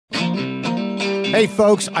Hey,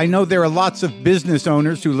 folks, I know there are lots of business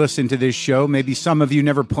owners who listen to this show. Maybe some of you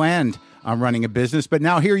never planned on running a business, but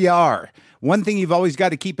now here you are. One thing you've always got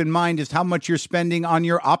to keep in mind is how much you're spending on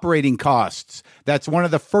your operating costs. That's one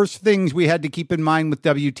of the first things we had to keep in mind with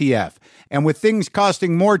WTF. And with things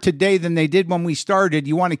costing more today than they did when we started,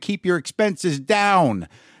 you want to keep your expenses down.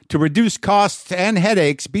 To reduce costs and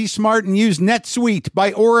headaches, be smart and use NetSuite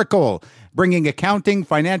by Oracle, bringing accounting,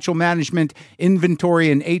 financial management,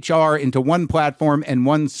 inventory, and HR into one platform and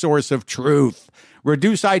one source of truth.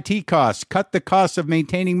 Reduce IT costs, cut the costs of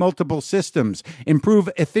maintaining multiple systems, improve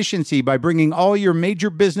efficiency by bringing all your major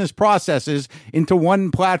business processes into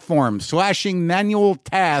one platform, slashing manual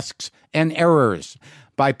tasks and errors.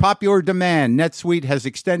 By popular demand, NetSuite has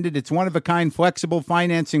extended its one-of-a-kind flexible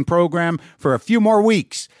financing program for a few more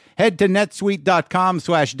weeks. Head to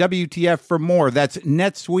netsuite.com/WTF for more. That's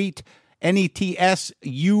NetSuite,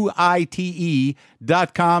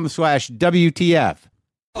 NetSuite.com/WTF.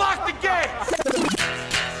 Lock the gate!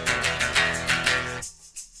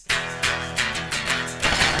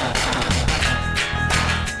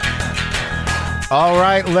 All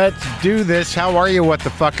right, let's do this. How are you, what the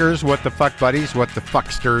fuckers, what the fuck buddies, what the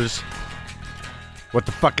fucksters, what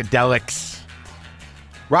the fuckadelics?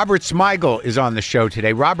 Robert Smigel is on the show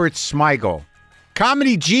today. Robert Smigel,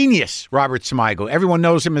 comedy genius, Robert Smigel. Everyone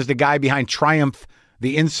knows him as the guy behind Triumph,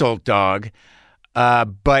 the Insult Dog.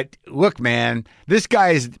 But look, man, this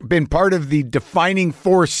guy has been part of the defining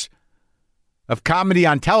force of comedy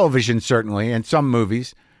on television, certainly, and some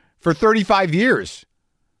movies, for 35 years.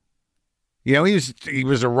 You know, he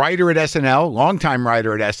was a writer at SNL, longtime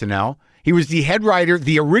writer at SNL. He was the head writer,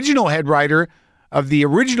 the original head writer of the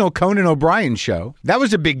original Conan O'Brien show. That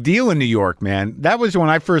was a big deal in New York, man. That was when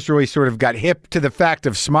I first really sort of got hip to the fact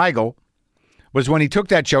of Smigel, was when he took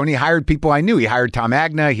that show and he hired people I knew. He hired Tom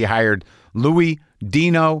Agna, he hired Louis,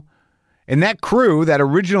 Dino, and that crew, that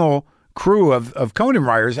original crew of Conan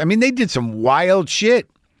writers, I mean, they did some wild shit.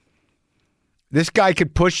 This guy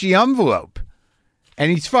could push the envelope. And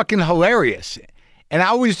he's fucking hilarious. And I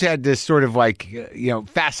always had this sort of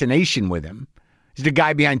fascination with him. He's the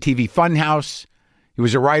guy behind TV Funhouse. He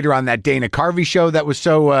was a writer on that Dana Carvey show that was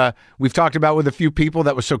so, we've talked about with a few people,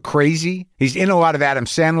 that was so crazy. He's in a lot of Adam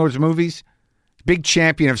Sandler's movies. Big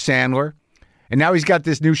champion of Sandler. And now he's got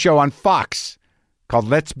this new show on Fox called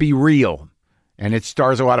Let's Be Real. And it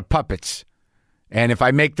stars a lot of puppets. And if I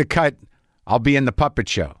make the cut, I'll be in the puppet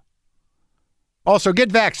show. Also,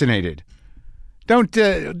 get vaccinated. Don't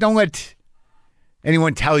let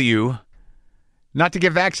anyone tell you not to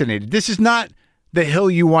get vaccinated. This is not the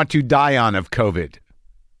hill you want to die on of COVID.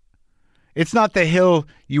 It's not the hill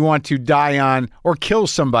you want to die on or kill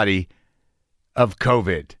somebody of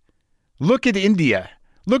COVID. Look at India.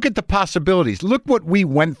 Look at the possibilities. Look what we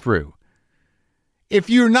went through. If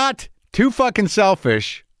you're not too fucking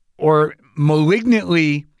selfish or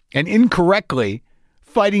malignantly and incorrectly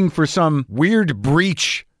fighting for some weird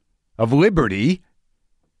breach of liberty,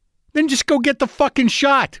 then just go get the fucking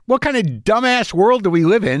shot. What kind of dumbass world do we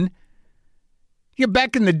live in? Yeah,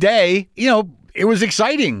 back in the day, it was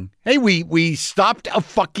exciting. Hey, we stopped a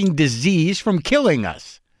fucking disease from killing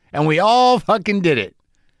us. And we all fucking did it.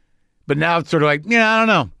 But now it's sort of like, I don't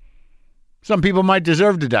know. Some people might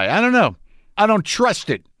deserve to die. I don't know. I don't trust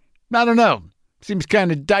it. I don't know. Seems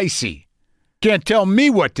kind of dicey. Can't tell me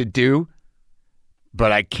what to do.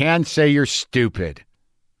 But I can say you're stupid.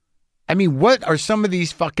 I mean, what are some of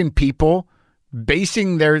these fucking people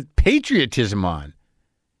basing their patriotism on?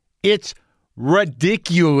 It's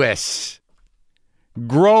ridiculous.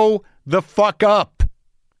 Grow the fuck up.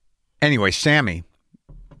 Anyway, Sammy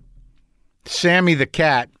the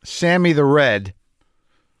cat, Sammy the Red,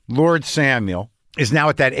 Lord Samuel, is now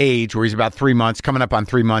at that age where he's about 3 months, coming up on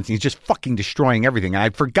 3 months, and he's just fucking destroying everything. And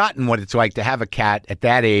I'd forgotten what it's like to have a cat at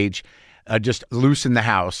that age just loose in the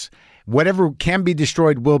house. Whatever can be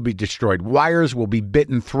destroyed will be destroyed. Wires will be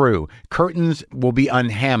bitten through. Curtains will be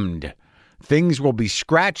unhemmed. Things will be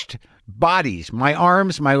scratched. Bodies, my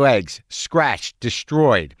arms, my legs, scratched,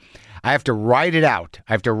 destroyed. I have to ride it out.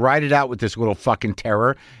 I have to ride it out with this little fucking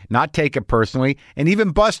terror, not take it personally. And even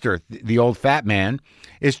Buster, the old fat man,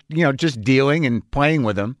 is, just dealing and playing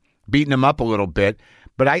with him, beating him up a little bit.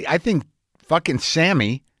 But I think fucking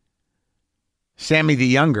Sammy the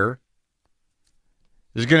younger,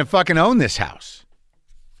 is going to fucking own this house.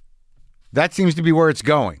 That seems to be where it's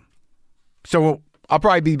going. So I'll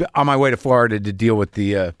probably be on my way to Florida to deal with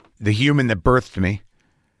the human that birthed me.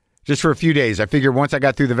 Just for a few days. I figure once I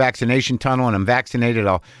got through the vaccination tunnel and I'm vaccinated,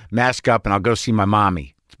 I'll mask up and I'll go see my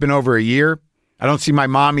mommy. It's been over a year. I don't see my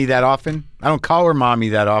mommy that often. I don't call her mommy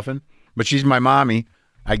that often, but she's my mommy,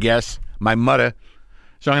 I guess, my mudda.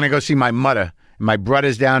 So I'm going to go see my mudda My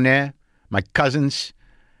brothers down there, my cousins,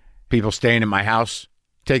 people staying in my house,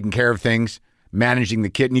 taking care of things, managing the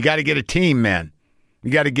kitten. You got to get a team, man.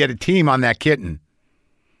 You got to get a team on that kitten.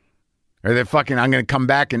 Or they're fucking, I'm going to come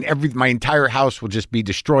back and my entire house will just be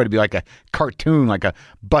destroyed. It'll be like a cartoon, like a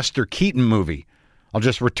Buster Keaton movie. I'll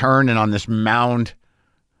just return, and on this mound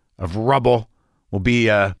of rubble will be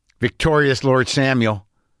a victorious Lord Samuel,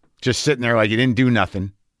 just sitting there like he didn't do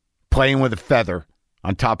nothing, playing with a feather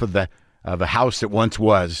on top of a house that once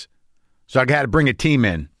was. So I got to bring a team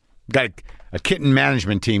in. Got a kitten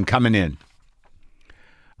management team coming in.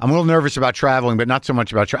 I'm a little nervous about traveling, but not so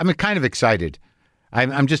much about I'm kind of excited.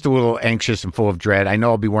 I'm just a little anxious and full of dread. I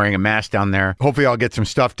know I'll be wearing a mask down there. Hopefully I'll get some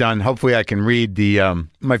stuff done. Hopefully I can read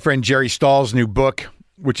my friend Jerry Stahl's new book,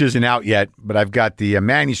 which isn't out yet, but I've got the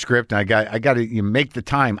manuscript, and I got to make the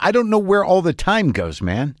time. I don't know where all the time goes,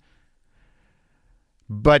 man.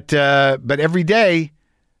 But every day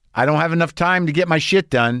I don't have enough time to get my shit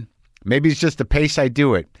done. Maybe it's just the pace I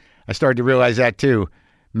do it. I started to realize that too.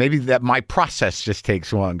 Maybe that my process just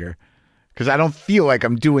takes longer because I don't feel like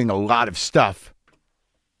I'm doing a lot of stuff.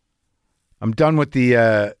 I'm done with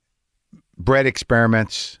the bread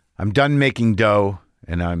experiments. I'm done making dough,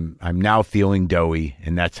 and I'm now feeling doughy,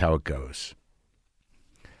 and that's how it goes.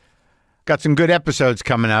 Got some good episodes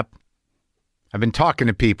coming up. I've been talking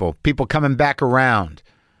to people coming back around.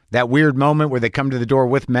 That weird moment where they come to the door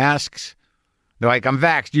with masks. They're like, I'm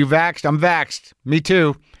vaxxed. You vaxxed? I'm vaxxed. Me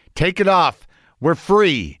too. Take it off. We're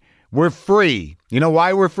free. We're free. You know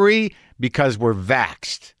why we're free? Because we're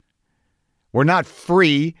vaxxed. We're not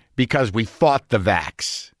free because we fought the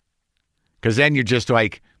vax. Because then you're just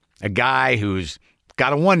like a guy who's got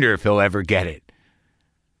to wonder if he'll ever get it.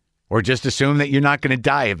 Or just assume that you're not going to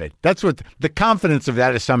die of it. That's what the confidence of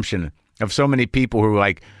that assumption of so many people who are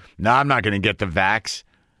like, no, I'm not going to get the vax.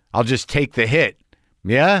 I'll just take the hit.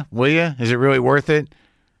 Yeah, will you? Is it really worth it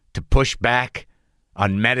to push back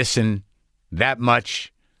on medicine that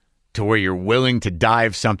much to where you're willing to die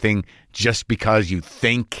of something just because you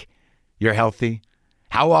think you're healthy?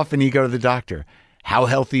 How often do you go to the doctor? How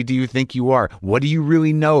healthy do you think you are? What do you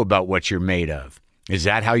really know about what you're made of? Is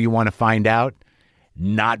that how you want to find out?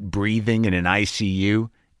 Not breathing in an ICU,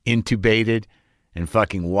 intubated, and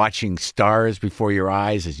fucking watching stars before your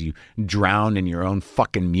eyes as you drown in your own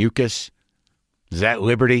fucking mucus? Is that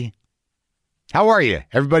liberty? How are you?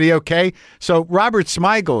 Everybody okay? So Robert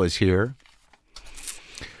Smigel is here.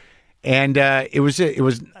 And it was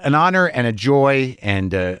an honor and a joy,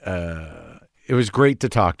 and it was great to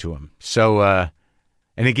talk to him. So,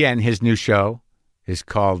 and again, his new show is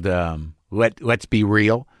called Let's Be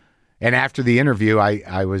Real. And after the interview,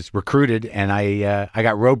 I was recruited, and I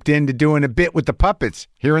got roped into doing a bit with the puppets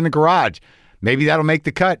here in the garage. Maybe that'll make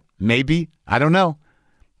the cut. Maybe. I don't know.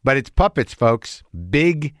 But it's puppets, folks.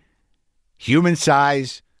 Big,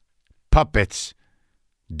 human-size puppets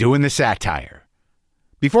doing the satire.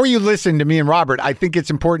 Before you listen to me and Robert, I think it's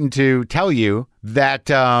important to tell you that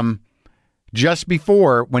just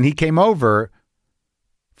before, when he came over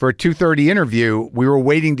for a 2:30 interview, we were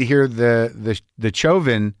waiting to hear the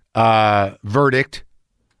Chauvin verdict,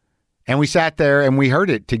 and we sat there and we heard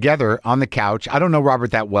it together on the couch. I don't know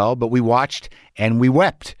Robert that well, but we watched and we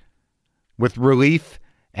wept with relief,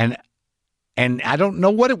 and I don't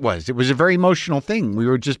know what it was. It was a very emotional thing. We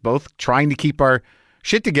were just both trying to keep our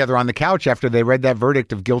shit together on the couch after they read that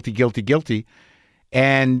verdict of guilty, guilty, guilty,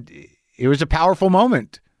 and it was a powerful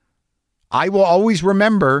moment. I will always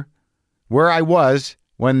remember where I was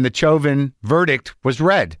when the Chauvin verdict was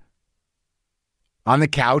read. On the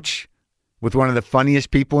couch with one of the funniest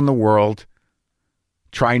people in the world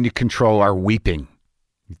trying to control our weeping.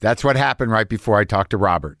 That's what happened right before I talked to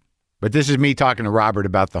Robert. But this is me talking to Robert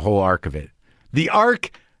about the whole arc of it. The arc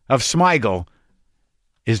of Smigel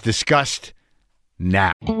is discussed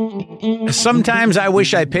now. Sometimes I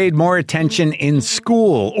wish I paid more attention in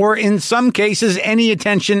school, or in some cases, any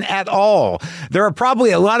attention at all. There are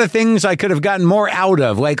probably a lot of things I could have gotten more out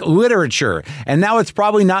of, like literature, and now it's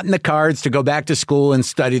probably not in the cards to go back to school and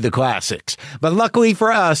study the classics. But luckily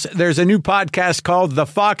for us, there's a new podcast called The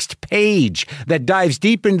Foxed Page that dives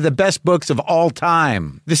deep into the best books of all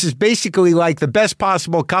time. This is basically like the best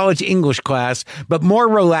possible college English class, but more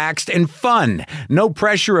relaxed and fun. No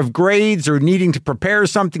pressure of grades or needing to prepare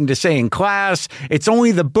something to say in class. It's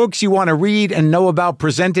only the books you want to read and know about,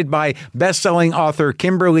 presented by best-selling author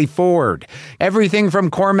Kimberly Ford. Everything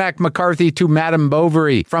from Cormac McCarthy to Madame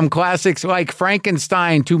Bovary, from classics like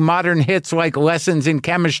Frankenstein to modern hits like Lessons in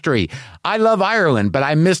Chemistry. I love Ireland, but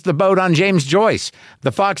I missed the boat on James Joyce.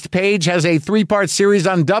 The Foxed Page has a 3-part series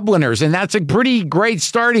on Dubliners, and that's a pretty great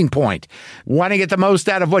starting point. Want to get the most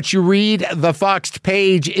out of what you read? The Foxed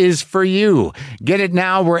Page is for you. Get it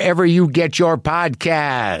now wherever you get your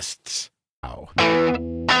podcasts. Wow.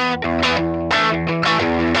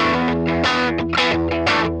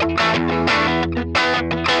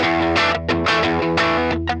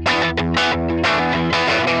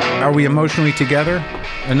 Are we emotionally together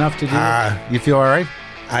enough to do it? You feel all right?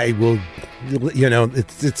 I will,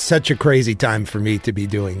 it's such a crazy time for me to be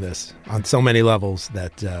doing this on so many levels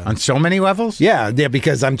that... On so many levels? Yeah,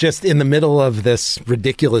 because I'm just in the middle of this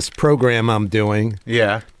ridiculous program I'm doing.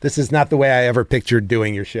 Yeah. This is not the way I ever pictured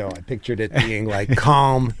doing your show. I pictured it being like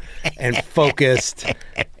calm and focused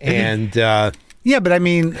and... yeah, but I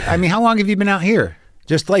mean, how long have you been out here?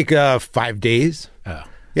 Just like 5 days. Oh.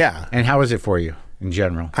 Yeah. And how is it for you in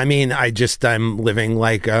general? I mean, I'm living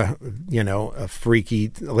like a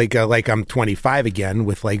freaky, like I'm 25 again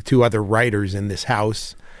with like 2 other writers in this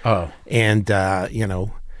house. Oh. And,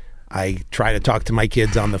 I try to talk to my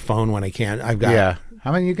kids on the phone when I can. Yeah.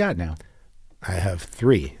 How many you got now? I have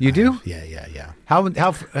 3. You do? Yeah. How? I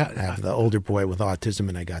have the older boy with autism,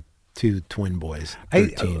 and I got 2 twin boys,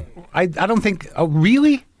 13. I don't think, oh,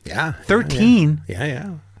 really? Yeah. 13?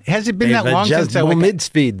 Yeah. Has it been that long since I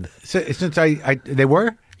mid-speed? Since they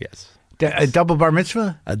were? Yes. A double bar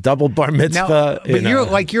mitzvah? A double bar mitzvah. Now,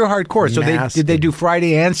 but you're hardcore. So did they do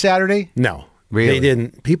Friday and Saturday? No. Really? They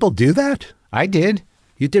didn't. People do that? I did.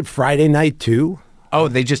 You did Friday night too? Oh,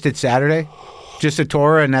 they just did Saturday? Just a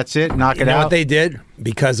Torah and that's it? Knock it out? You know what they did?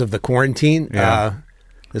 Because of the quarantine, Yeah.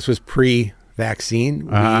 This was pre-vaccine.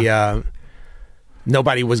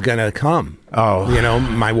 Nobody was going to come. Oh.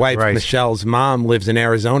 My wife, Right. Michelle's mom, lives in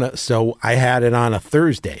Arizona, so I had it on a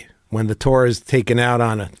Thursday when the Torah is taken out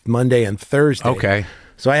on a Monday and Thursday. Okay.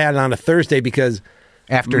 So I had it on a Thursday because...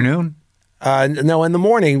 Afternoon? No, in the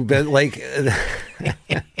morning, but like...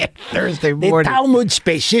 Thursday The morning. Talmud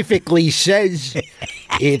specifically says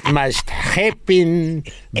it must happen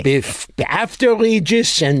after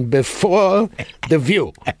Regis and before the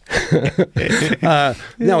view.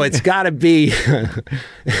 No, it's got to be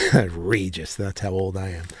Regis. That's how old I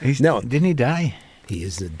am. Didn't he die? He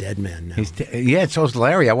is a dead man now. Yeah, so is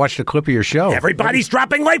Larry. I watched a clip of your show. Everybody's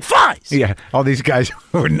dropping like flies. Yeah, all these guys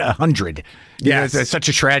were 100. Yes. It's such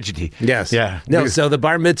a tragedy. Yes. Yeah. No, so the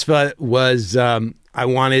bar mitzvah was, I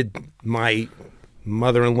wanted my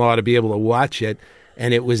mother-in-law to be able to watch it,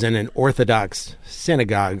 and it was in an Orthodox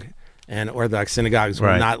synagogue, and Orthodox synagogues will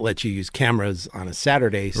Right. not let you use cameras on a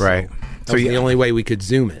Saturday. So Right. that was the only way we could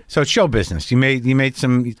Zoom it. So it's show business. You made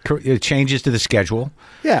some changes to the schedule.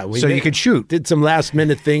 Yeah. You could shoot. Did some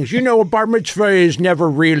last-minute things. A bar mitzvah is never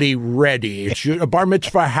really ready. A bar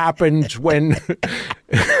mitzvah happens when...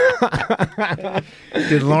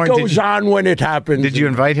 Did Lauren goes on when it happens. Did you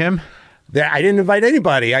invite him? I didn't invite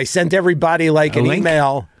anybody. I sent everybody like an link?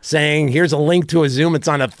 email saying, here's a link to a Zoom. It's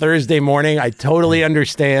on a Thursday morning. I totally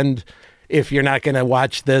understand if you're not going to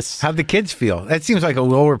watch this. How'd the kids feel? That seems like a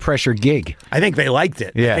lower pressure gig. I think they liked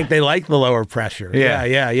it. Yeah. I think they liked the lower pressure. Yeah.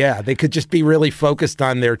 Yeah. They could just be really focused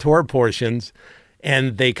on their tour portions,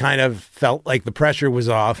 and they kind of felt like the pressure was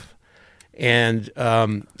off. And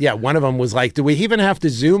one of them was like, do we even have to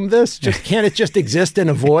Zoom this? Can't it just exist in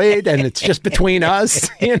a void and it's just between us?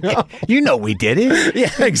 You know we did it.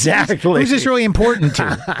 Yeah, exactly. Who's this really important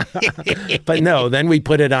to? But no, then we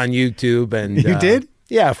put it on YouTube, and You did?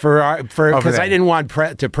 Yeah, because that. I didn't want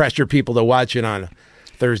to pressure people to watch it on a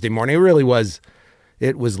Thursday morning. It really was.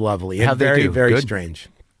 It was lovely. How'd they very, do? very Good? Strange.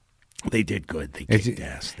 They did good. They kicked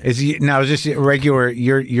ass. Is this regular?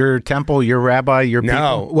 Your temple, your rabbi, your people?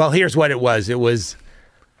 No. Well, here's what it was.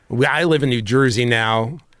 I live in New Jersey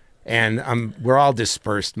now, and we're all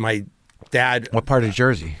dispersed. My dad. What part of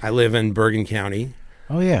Jersey? I live in Bergen County.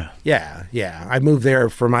 Oh yeah. Yeah. I moved there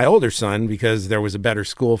for my older son because there was a better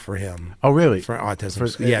school for him. Oh really? For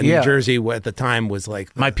autism. Yeah. New Jersey at the time was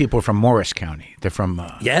like My people are from Morris County. They're from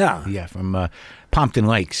from Pompton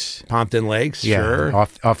Lakes. Pompton Lakes. Yeah, Sure.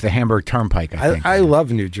 off the Hamburg Turnpike. I think. I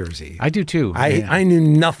love New Jersey. I do too. I knew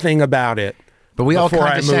nothing about it. But we all before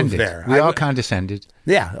I condescended. moved there. We all condescended.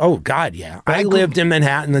 Yeah. Oh God. Yeah. But I lived in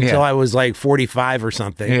Manhattan until Yeah. I was like 45 or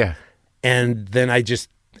something. Yeah. And then I just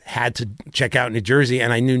had to check out New Jersey,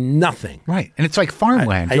 and I knew nothing. Right, and it's like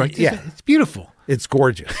farmland. Right? Yeah. It's beautiful. It's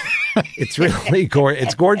gorgeous. It's really gorgeous.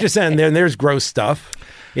 It's gorgeous, and then there's gross stuff.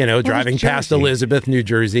 driving past Jersey. Elizabeth, New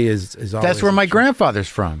Jersey is always. That's where my grandfather's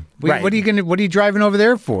from. Right. What are you driving over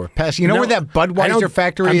there for? Past, where that Budweiser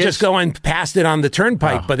factory I'm is? just going past it on the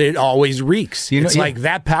turnpike, but it always reeks. It's like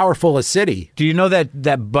that powerful a city. Do you know that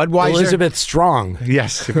Budweiser? Elizabeth Strong.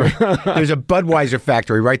 Yes. There's a Budweiser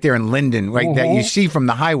factory right there in Linden, right, that you see from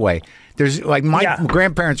the highway. There's like my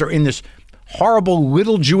grandparents are in this horrible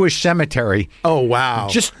little Jewish cemetery. Oh, wow.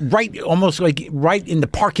 Just almost like right in the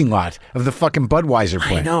parking lot of the fucking Budweiser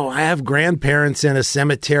plant. I know. I have grandparents in a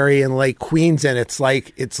cemetery in like Queens, and it's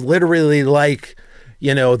literally like,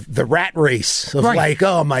 the rat race of like,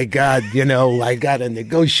 oh my God, I got to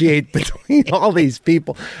negotiate between all these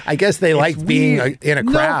people. I guess they like being in a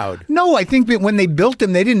crowd. No, I think that when they built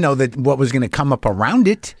them, they didn't know that what was going to come up around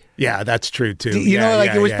it. Yeah, that's true too.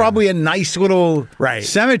 It was probably a nice little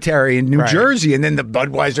cemetery in New Jersey, and then the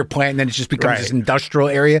Budweiser plant, and then it just becomes this industrial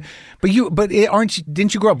area.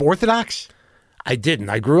 Didn't you grow up Orthodox? I didn't.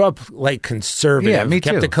 I grew up like conservative. Yeah, me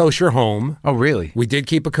too. Kept a kosher home. Oh, really? We did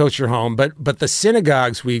keep a kosher home, but the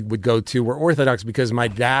synagogues we would go to were Orthodox because my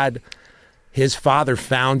dad, his father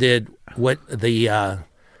founded what the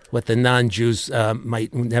non-Jews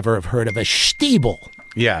might never have heard of, a shtibel.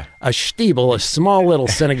 Yeah, a shtibel, a small little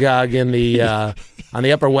synagogue in the on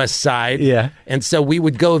the Upper West Side. Yeah, and so we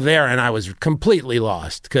would go there, and I was completely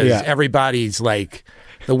lost because everybody's like,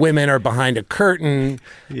 the women are behind a curtain,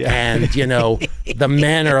 and the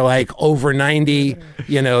men are like over 90.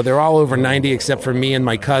 They're all over 90 except for me and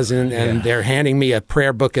my cousin, and they're handing me a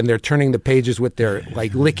prayer book, and they're turning the pages with their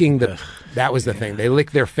like licking the. That was the thing. They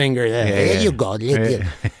lick their finger. There you go. Lick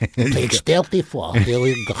it. Page 34. There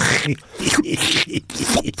you go.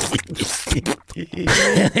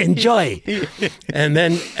 Enjoy. And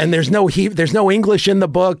there's no English in the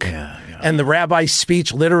book. And the rabbi's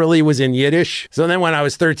speech literally was in Yiddish. So then when I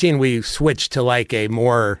was 13, we switched to like a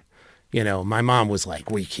more, my mom was like,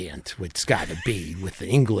 we can't. It's got to be with the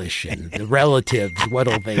English and the relatives.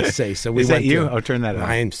 What'll they say? So we went. Is that you? I'll turn that on.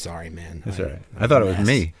 I'm sorry, man. That's all right. I thought it was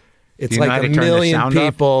me. It's like a million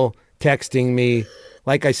people texting me.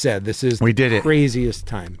 Like I said, this is the craziest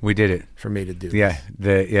time. We did it for me to do. Yeah,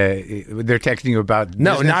 they're texting you about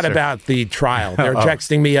not about the trial. They're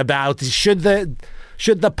texting me about should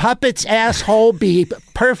the puppet's asshole be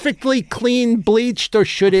perfectly clean bleached, or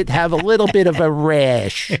should it have a little bit of a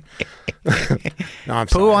rash? No, I'm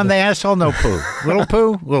poo sorry. on the asshole? No poo. Little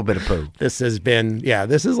poo? A little bit of poo. This has been,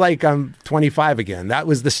 this is like I'm 25 again. That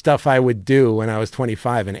was the stuff I would do when I was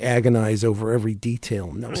 25 and agonize over every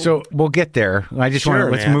detail. No. So we'll get there. I just want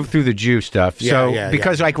to, let's move through the Jew stuff.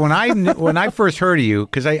 Because like when I first heard of you,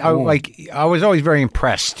 because I was always very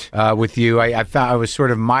impressed with you. I found I was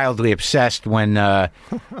sort of mildly obsessed when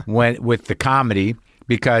with the comedy.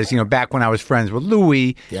 Because, back when I was friends with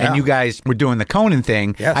Louis and you guys were doing the Conan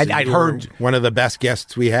thing, I'd heard one of the best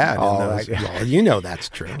guests we had. That's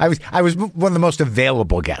true. I was one of the most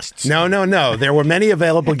available guests. No. There were many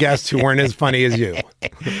available guests who weren't as funny as you.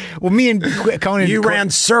 Well, me and Conan... You ran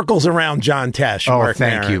circles around John Tesh. Oh,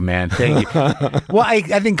 thank you, man. Thank you. Well, I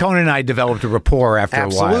think Conan and I developed a rapport after a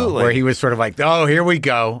while. Where he was sort of like, oh, here we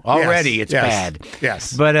go. Already, it's bad.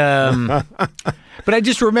 Yes. But I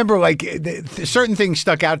just remember, like, certain things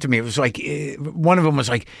stuck out to me. It was like, one of them was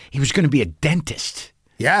like, he was going to be a dentist.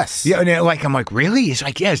 Yes. Yeah, and I'm like, really? He's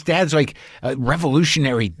like, his dad's like a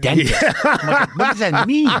revolutionary dentist. Yeah. I'm like, what does that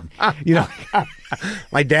mean?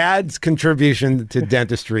 My dad's contribution to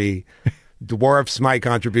dentistry dwarfs my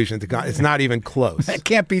contribution to it's not even close. That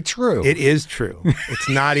can't be true. It is true. It's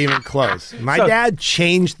not even close. My dad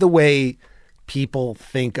changed the way people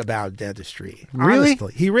think about dentistry. Really?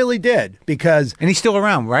 Honestly. He really did. And he's still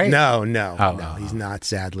around, right? No, he's not,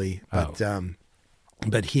 sadly.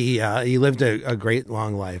 But he lived a great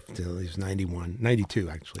long life till he was 92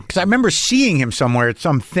 actually. Because I remember seeing him somewhere at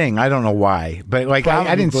something. I don't know why, but like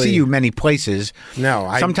I didn't see you many places. No,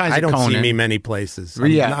 sometimes I don't Conan. see me many places.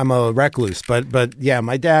 I'm a recluse. But yeah,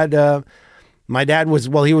 my dad was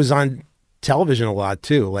he was on television a lot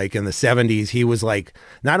too. Like in the 70s, he was like,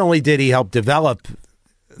 not only did he help develop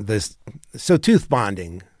this, tooth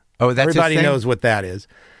bonding. Oh, that's everybody knows what that is.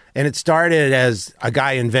 And it started as a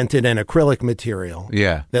guy invented an acrylic material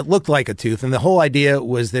that looked like a tooth. And the whole idea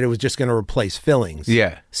was that it was just going to replace fillings.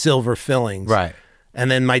 Yeah. Silver fillings. Right. And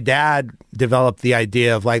then my dad developed the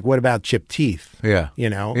idea of like, what about chipped teeth? Yeah.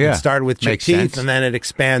 It started with chipped teeth and then it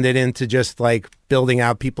expanded into just like building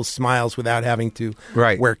out people's smiles without having to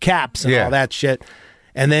wear caps and all that shit.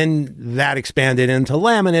 And then that expanded into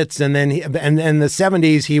laminates. And then and in the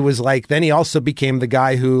 70s, he was like, then he also became the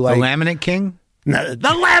guy who like. The laminate king? No, the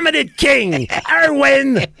laminate king,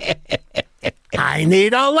 Erwin. I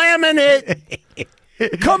need a laminate.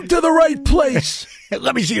 Come to the right place.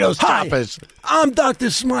 Let me see those Hi, choppers. I'm Dr.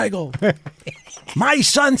 Smigel. My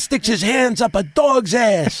son sticks his hands up a dog's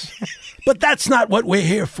ass, but that's not what we're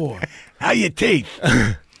here for. How your teeth?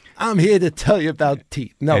 I'm here to tell you about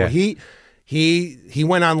teeth. No, Yeah. he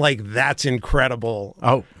went on like That's Incredible.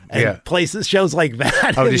 Oh, and yeah. places shows like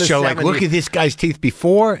that. Oh, in to the show like, 70s. look at this guy's teeth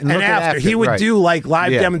before and, And look at after. He would Right. do like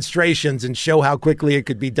live Yeah. demonstrations and show how quickly it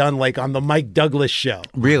could be done, like on the Mike Douglas show.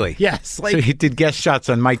 Really? Yes, like So he did guest shots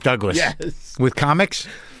on Mike Douglas. Yes. With comics?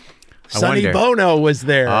 I Sonny wonder. Bono was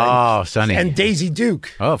there. Oh, Sonny. And Daisy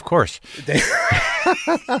Duke. Oh, of course.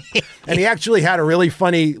 And he actually had a really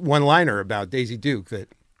funny one-liner about Daisy Duke that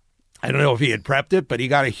I don't know if he had prepped it, but he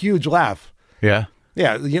got a huge laugh. Yeah.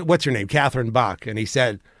 Yeah, what's her name? Catherine Bach. And he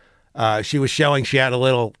said she was showing she had a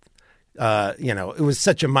little, it was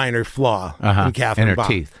such a minor flaw in Catherine in her Bach.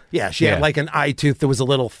 teeth. Yeah, she Yeah. had like an eye tooth that was a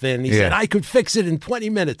little thin. He said, Yeah. I could fix it in 20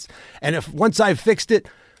 minutes. And if once I fixed it,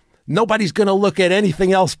 nobody's going to look at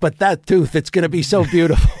anything else but that tooth. It's going to be so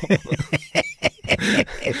beautiful.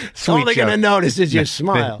 All they're going to notice is your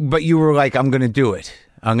smile. But you were like, I'm going to do it.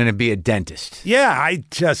 I'm going to be a dentist. Yeah, I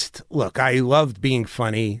loved being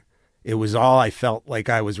funny. It was all I felt like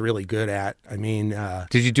I was really good at. I mean,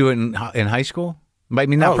 Did you do it in high school? I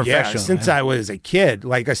mean, not professional. Yeah, since I was a kid.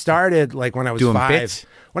 Like I started like when I was Doing 5. bits?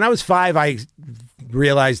 When I was 5, I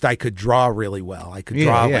realized I could draw really well. I could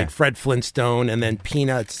draw yeah. like Fred Flintstone and then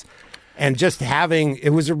Peanuts. And just I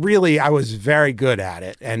was very good at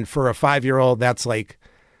it. And for a 5-year-old, that's like,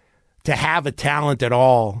 to have a talent at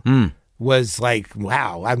all was like,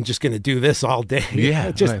 wow, I'm just going to do this all day.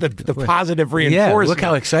 Yeah, just right. the positive Yeah, reinforcement. look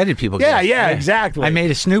how excited people Yeah, get. yeah, exactly. I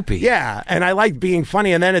made a Snoopy. Yeah, and I liked being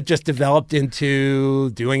funny, and then it just developed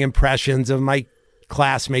into doing impressions of my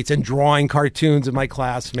classmates and drawing cartoons of my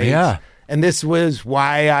classmates. Yeah. And this was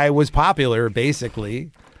why I was popular,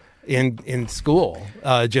 basically, in school,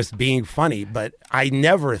 just being funny. But I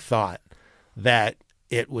never thought that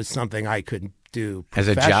it was something I could do As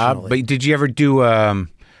a job. professionally. But did you ever do,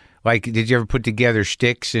 did you ever put together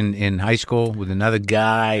sticks in high school with another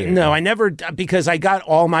guy? Or- No, I never, because I got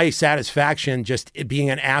all my satisfaction just being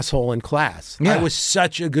an asshole in class. Yeah. I was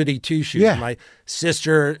such a goody two shoes. Yeah. My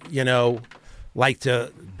sister, liked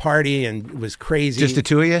to party and was crazy. Just the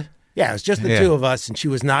two of you? Yeah, it was just the Yeah. two of us, and she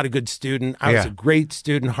was not a good student. I was Yeah. a great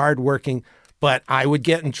student, hardworking, but I would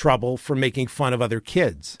get in trouble for making fun of other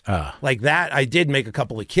kids. Like that, I did make a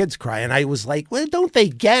couple of kids cry, and I was like, well, don't they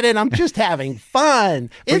get it? I'm just having fun.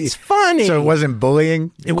 It's funny. So it wasn't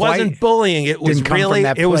bullying? It quite? wasn't bullying. It was Didn't come from really,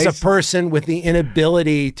 that it was a place? person with the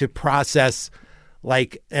inability to process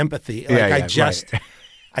like empathy. Like Yeah, right.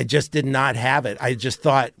 I just did not have it. I just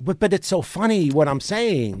thought, but it's so funny what I'm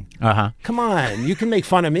saying. Come on, you can make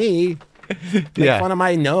fun of me. Make fun of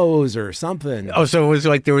my nose or something. Oh, so it was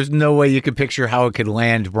like there was no way you could picture how it could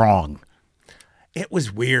land wrong. It was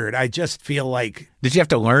weird. I just feel like Did you have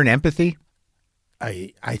to learn empathy?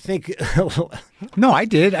 I think No, I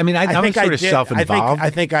did. I mean, I was think sort I of did. self-involved. I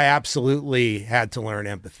think I absolutely had to learn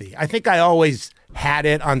empathy. I think I always had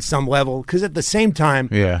it on some level because at the same time,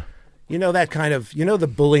 yeah. that kind of, the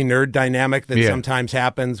bully nerd dynamic that Yeah. sometimes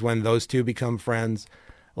happens when those two become friends.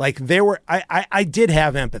 Like I did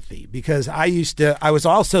have empathy because I was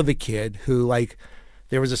also the kid who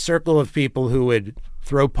there was a circle of people who would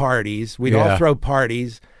throw parties. We'd all Yeah. throw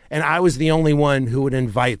parties. And I was the only one who would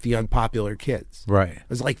invite the unpopular kids. Right. It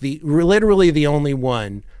was like literally the only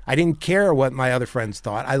one. I didn't care what my other friends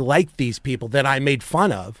thought. I liked these people that I made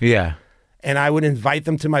fun of. Yeah. And I would invite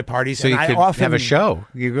them to my parties. So and you I could often have a show.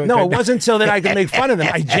 No, it wasn't so that I could make fun of them.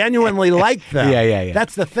 I genuinely liked them. Yeah.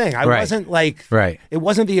 That's the thing. I Right. wasn't like, Right. It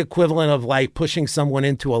wasn't the equivalent of like pushing someone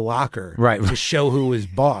into a locker Right. to show who was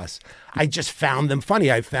boss. I just found them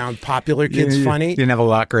funny. I found popular kids funny. You didn't have a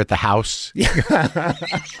locker at the house.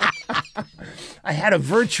 I had a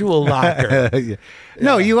virtual locker.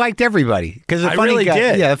 No, you liked everybody because the I funny really guy.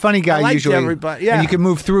 did. Yeah, the funny guy I liked usually. everybody, yeah. And you could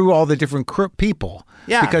move through all the different people.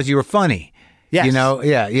 Yeah. Because you were funny. Yes.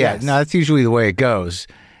 Yeah. Yes. No, that's usually the way it goes.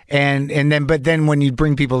 And then when you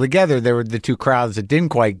bring people together, there were the two crowds that didn't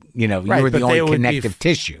quite. You Right, were the but only they would be connective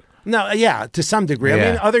tissue. No, yeah, to some degree. I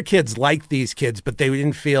Yeah. mean, other kids liked these kids, but they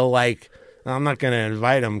didn't feel like, I'm not going to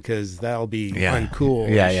invite them because that'll be uncool.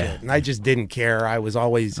 Yeah, and yeah. shit. And I just didn't care. I was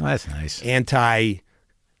always Oh, that's nice.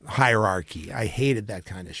 anti-hierarchy. I hated that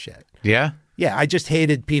kind of shit. Yeah. Yeah, I just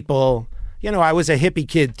hated people. I was a hippie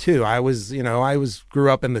kid too. I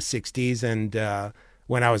grew up in the 60s and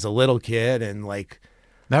when I was a little kid and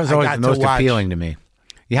That was I always got the to most watch- appealing to me.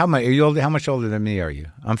 Yeah, how much older than me are you?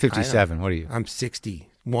 I'm 57. What are you? I'm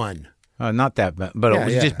 61. Not that, but Yeah, it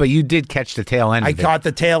was yeah. just. But you did catch the tail end. I of it. caught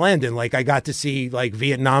the tail end, and like I got to see like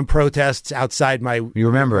Vietnam protests outside my. You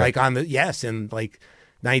remember it? like on the in like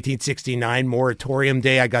 1969 moratorium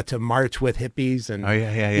day. I got to march with hippies, and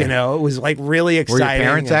you know, it was like really Were exciting.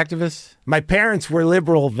 your parents And activists? My parents were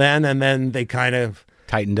liberal then, and then they kind of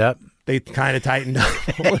Tightened up. tightened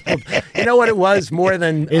up a little. You know what it was more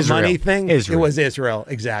than a Israel. money thing? Israel. It was Israel,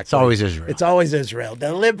 exactly. It's always Israel. It's always Israel.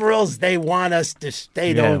 The liberals, they want us to. They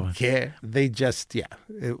Yeah. don't care. They just,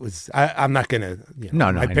 it was. I'm not gonna.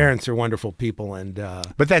 No, My I know. parents are wonderful people, and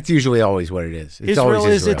But that's usually always what it is. It's Israel always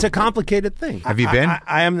is. Israel. It's a complicated thing. Have you been?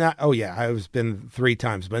 I am not. Oh yeah, I've been 3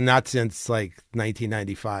 times, but not since like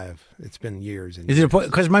 1995. It's been years. And Is it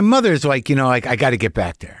because my mother's like, you know, like I got to get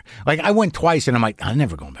back there. Like I went twice, and I'm like, I'm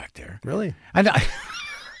never going back there. really?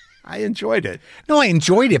 I enjoyed it. no, I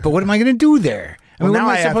enjoyed it, but what am I going to do there? I Well, mean, now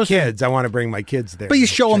what I am have supposed to? kids. I want to bring my kids there. But you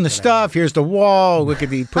show them the stuff. Here's the wall. Look at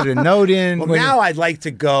the put a note in. Well, What- now I'd like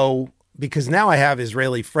to go because now I have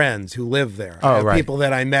Israeli friends who live there. I have right. people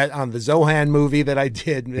that I met on the Zohan movie that I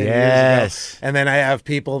did many years Yes. ago. And then I have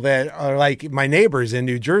people that are like my neighbors in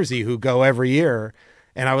New Jersey who go every year.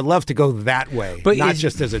 And I would love to go that way, But not is-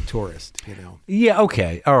 just as a tourist, you know. Yeah.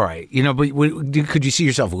 Okay. All right. You know, but could you see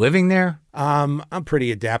yourself living there? I'm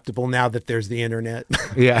pretty adaptable now that there's the internet.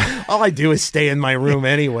 Yeah. All I do is stay in my room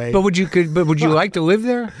anyway. But would you like to live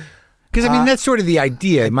there? Because I mean, that's sort of the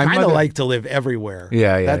idea. My I mother like to live everywhere.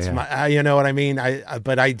 Yeah, That's yeah. my. You know what I mean.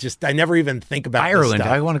 But I never even think about this Ireland.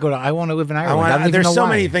 stuff. I want to go to. I want to live in Ireland. I don't even There's know so why.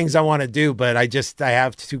 many things I want to do, but I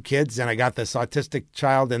have 2 kids and I got this autistic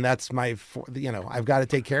child, and that's I've got to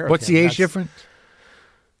take care of. What's him. the age That's- difference?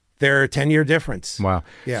 They're 10-year difference. Wow.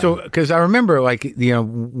 Yeah. So, because I remember, like, you know,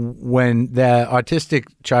 when the autistic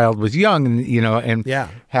child was young, and you know, and Yeah.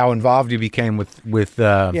 how involved you became with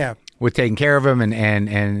Yeah. with taking care of them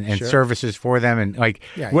and Sure. services for them, and like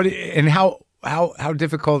Yeah. what and how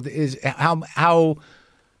difficult is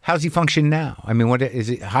how's he function now? I mean, what is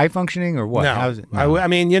it? High functioning or what? No, How's it? No. I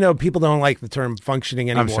mean, people don't like the term functioning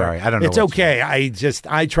anymore. sorry, I don't know It's what's- okay.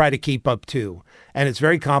 I try to keep up too, and it's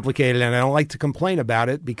very complicated, and I don't like to complain about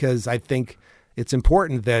it because I think it's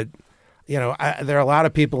important that there are a lot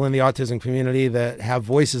of people in the autism community that have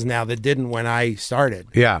voices now that didn't when I started.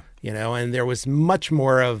 Yeah. And there was much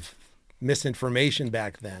more of misinformation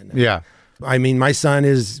back then. Yeah. I mean, my son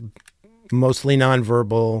is mostly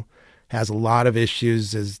nonverbal, has a lot of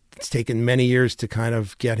issues. It's taken many years to kind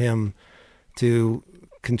of get him to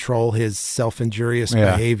control his self-injurious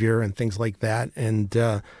Yeah. behavior and things like that. And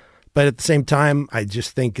but at the same time, I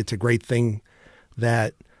just think it's a great thing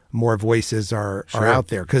that more voices are out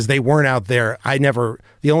there because they weren't out there.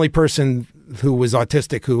 The only person who was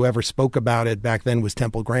autistic who ever spoke about it back then was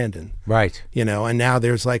Temple Grandin. Right. And now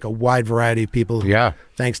there's like a wide variety of people, Yeah.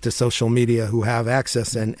 thanks to social media, who have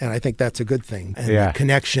access, and I think that's a good thing. And Yeah. the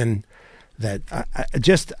connection that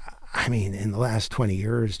I mean, in the last 20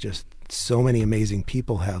 years, just so many amazing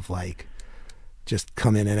people have like just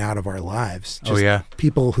come in and out of our lives. Oh, Just yeah.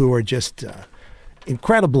 people who are just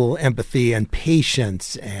incredible empathy and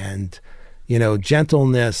patience and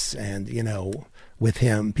gentleness and with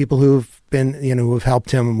him. People who've been who've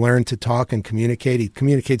helped him learn to talk and communicate. He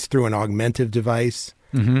communicates through an augmentive device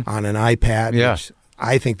on an iPad. Yeah. Which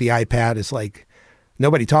I think the iPad is like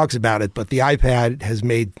nobody talks about it, but the iPad has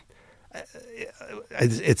made.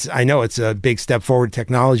 I know it's a big step forward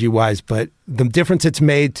technology wise, but the difference it's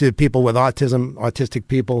made to people with autism, autistic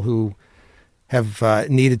people who have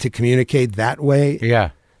needed to communicate that way.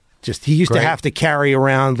 Yeah. He used Great. to have to carry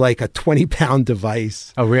around like a 20-pound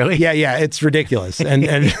device. Oh, really? Yeah, it's ridiculous.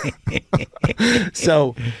 And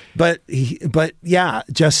so, but yeah,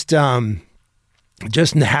 just having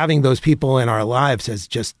those people in our lives has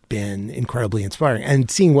just been incredibly inspiring,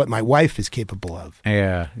 and seeing what my wife is capable of.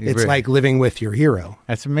 Yeah. It's like living with your hero.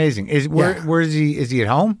 that's amazing. Yeah. Where is he? Is he at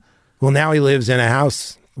home? Well, now he lives in a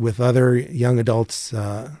house with other young adults,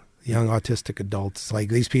 young autistic adults. Like,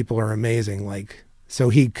 these people are amazing. Like, so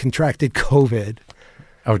he contracted COVID.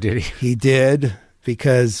 Oh, did he? He did,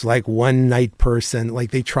 because like one night person,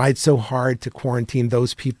 like they tried so hard to quarantine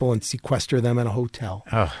those people and sequester them in a hotel.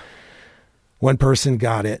 Oh. One person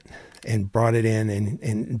got it and brought it in,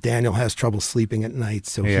 and Daniel has trouble sleeping at night,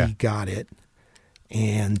 so Yeah. he got it,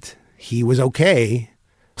 and he was okay.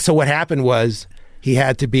 So what happened was he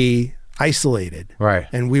had to be isolated. Right.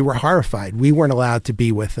 And we were horrified. We weren't allowed to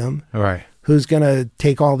be with him. Right. Who's going to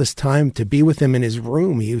take all this time to be with him in his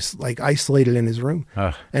room? He was like isolated in his room.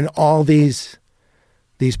 And all these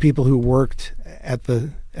people who worked at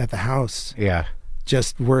the house Yeah.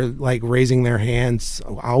 just were like raising their hands.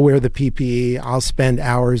 I'll wear the PPE. I'll spend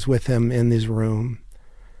hours with him in his room.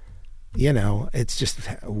 it's just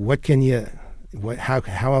how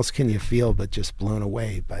else can you feel but just blown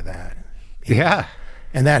away by that? Yeah.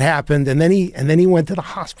 And that happened, and then he went to the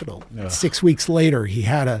hospital. Ugh. 6 weeks later, he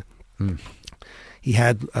had a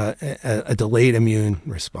delayed immune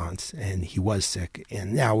response, and he was sick.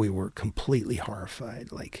 And now we were completely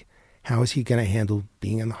horrified. Like, how is he going to handle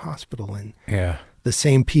being in the hospital? And Yeah. the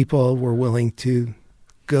same people were willing to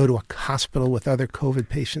go to a hospital with other COVID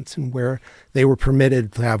patients, and where they were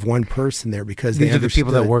permitted to have one person there because These they are the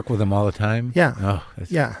people that understood. work with him all the time? Yeah. Oh,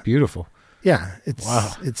 that's Yeah. beautiful. Yeah, it's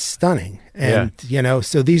Wow. it's stunning, and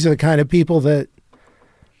so these are the kind of people that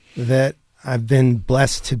I've been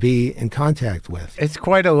blessed to be in contact with. It's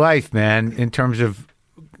quite a life, man, in terms of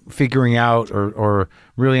figuring out or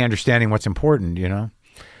really understanding what's important,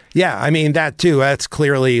 Yeah, I mean that too. That's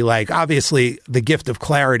clearly like obviously the gift of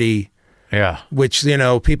clarity, Yeah. which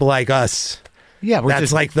people like us. Yeah,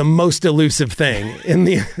 That's like the most elusive thing in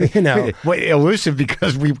the Well, elusive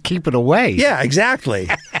because we keep it away. Yeah, exactly.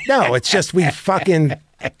 No, it's just we fucking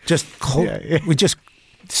we just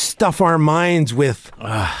stuff our minds with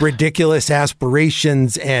ridiculous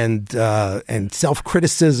aspirations and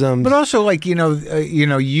self-criticism. But also, like you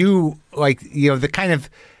like the kind of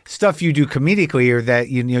stuff you do comedically, or that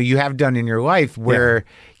you have done in your life, where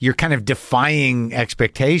you're kind of defying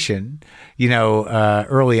expectation,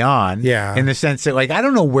 early on. Yeah. In the sense that, like, I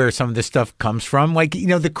don't know where some of this stuff comes from. Like,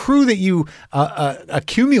 the crew that you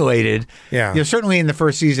accumulated. Yeah. Certainly in the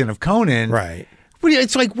first season of Conan. Right. But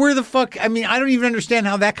it's like, where the fuck? I mean, I don't even understand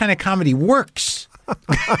how that kind of comedy works. It's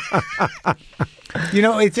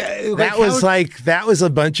that was a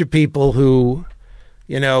bunch of people who,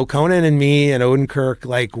 Conan and me and Odenkirk,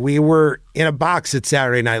 like we were in a box at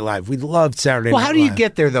Saturday Night Live. We loved Saturday Night Live. Well, how do you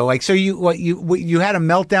get there though? Like, so you had a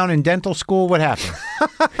meltdown in dental school? What happened?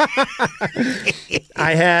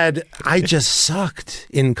 I just sucked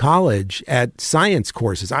in college at science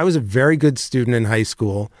courses. I was a very good student in high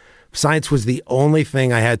school. Science was the only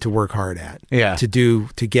thing I had to work hard at. Yeah. To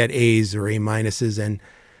get A's or A minuses, and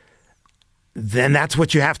then that's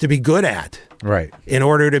what you have to be good at. Right. In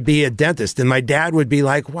order to be a dentist. And my dad would be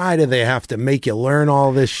like, why do they have to make you learn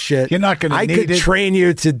all this shit? You're not going to need it. I could train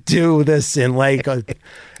you to do this in like, That'd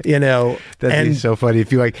be so funny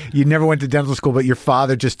if you never went to dental school, but your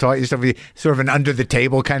father just taught you something, sort of an under the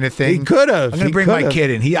table kind of thing. He could have. I'm going to bring my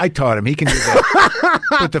kid in. I taught him. He can do that.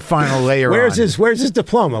 Put the final layer Where's on. Where's his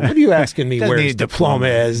diploma? What are you asking me Doesn't where need his a diploma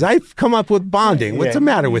diploma. is? I've come up with bonding. What's Yeah. the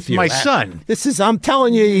matter with you? My son. I'm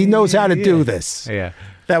telling you, he knows how to do this. Yeah.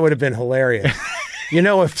 That would have been hilarious.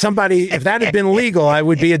 If that had been legal, I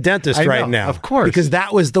would be a dentist I right know, now. of course. Because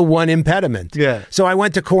that was the one impediment. Yeah. So I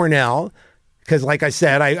went to Cornell because, like I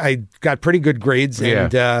said, I got pretty good grades.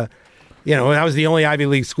 And, that was the only Ivy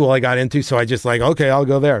League school I got into. So I just okay, I'll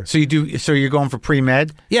go there. So you're going for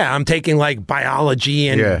pre-med? Yeah, I'm taking like biology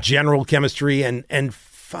and general chemistry and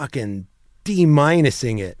fucking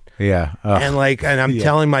D-minusing it. Yeah. And I'm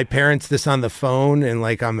telling my parents this on the phone, and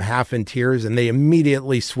I'm half in tears, and they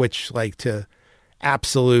immediately switch to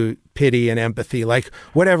absolute pity and empathy. Like,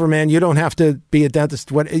 whatever, man, you don't have to be a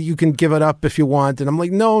dentist. You can give it up if you want. And I'm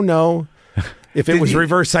like, no. If it was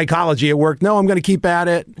reverse psychology, it worked. No, I'm going to keep at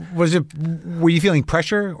it. Were you feeling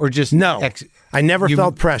pressure or just no? I never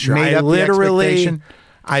felt pressure. Made up the expectation?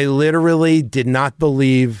 I literally did not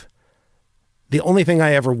believe. The only thing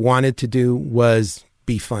I ever wanted to do was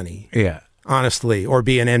be funny. Yeah. Honestly, or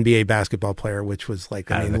be an NBA basketball player, which was look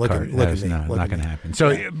at me. Not going to happen.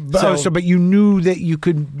 So, but you knew that you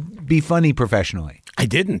could be funny professionally. I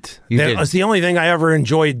didn't. You That didn't. was the only thing I ever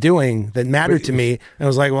enjoyed doing that mattered to me. And I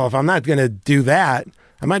was like, well, if I'm not going to do that,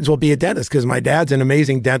 I might as well be a dentist because my dad's an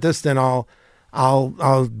amazing dentist, and I'll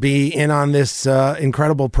be in on this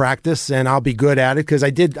incredible practice, and I'll be good at it because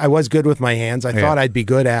I was good with my hands. I thought I'd be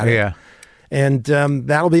good at it. Yeah. And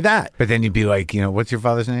that'll be that. But then you'd be like, what's your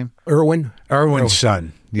father's name? Irwin's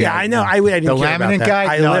son. Yeah, I know. I didn't the care about laminate that.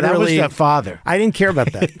 guy? That was the father. I didn't care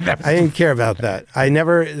about that. I didn't care about that. I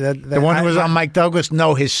never. The one who was on Mike Douglas?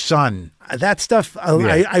 No, his son. That stuff.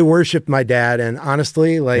 I worshipped my dad, and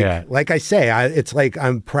honestly, like I say, it's like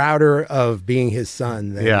I'm prouder of being his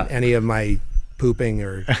son than any of my pooping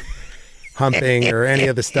or humping or any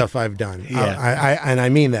of the stuff I've done. And I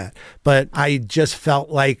mean that. But I just felt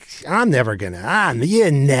like you're never gonna.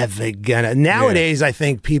 Nowadays, I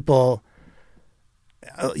think people.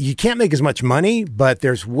 You can't make as much money, but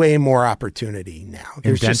there's way more opportunity now.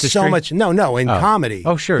 There's just so much. No, in comedy.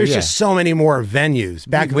 Oh, sure. There's just so many more venues.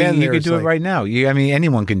 Back then, you could do it right now.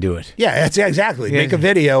 Anyone can do it. Yeah, that's exactly. Make a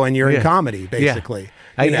video and you're in comedy, basically.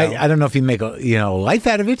 I don't know if you make a life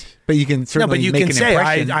out of it, but you can certainly but you make can an say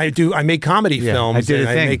impression. I make comedy films. I did a and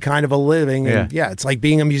thing. I make kind of a living. And it's like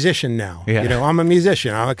being a musician now. Yeah. I'm a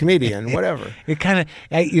musician. I'm a comedian. Whatever. It kind of,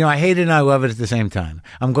 I hate it and I love it at the same time.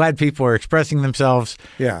 I'm glad people are expressing themselves.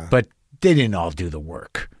 Yeah. But they didn't all do the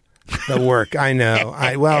work. The work, I know.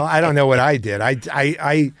 I don't know what I did.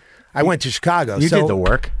 I went to Chicago. You did the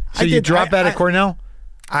work. So you dropped out of Cornell?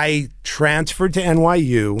 I transferred to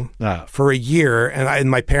NYU for a year, and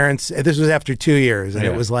my parents, this was after 2 years, and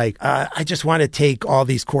it was like, I just want to take all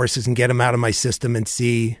these courses and get them out of my system and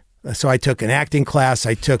see. So I took an acting class.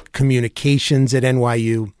 I took communications at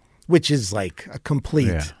NYU, which is like a complete...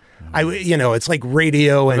 Yeah. It's like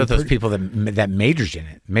radio. What and about those people that majors in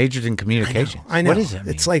it? Majors in communications. I know. What does that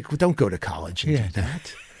mean? It's like, don't go to college and do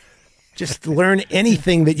that. Just learn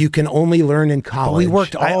anything that you can only learn in college. But we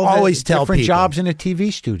worked always tell different people, jobs in a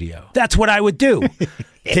TV studio. That's what I would do.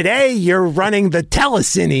 Today, you're running the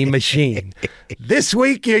telecine machine. This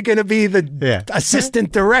week, you're going to be the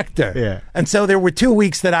assistant director. Yeah. And so there were 2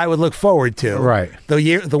 weeks that I would look forward to. Right.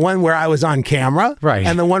 The one where I was on camera. Right.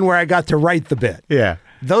 And the one where I got to write the bit. Yeah.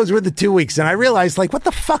 Those were the 2 weeks. And I realized, like, what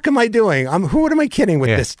the fuck am I doing? What am I kidding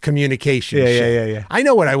with this communication shit? Yeah. I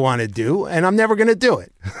know what I want to do, and I'm never going to do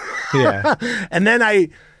it. Yeah. And then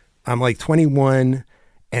I'm like 21,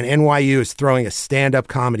 and NYU is throwing a stand-up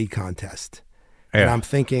comedy contest. Yeah. And I'm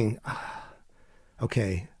thinking,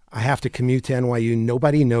 okay, I have to commute to NYU.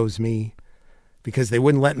 Nobody knows me because they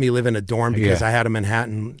wouldn't let me live in a dorm because I had a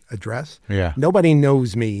Manhattan address. Yeah. Nobody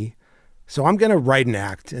knows me. So I'm going to write an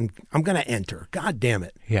act and I'm going to enter. God damn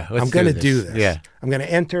it. Yeah, I'm going to do this. Yeah. I'm going to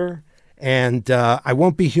enter and I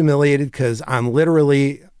won't be humiliated because I'm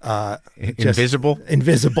literally invisible.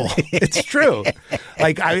 It's true.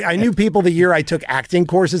 Like I knew people the year I took acting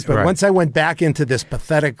courses, but once I went back into this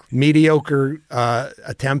pathetic, mediocre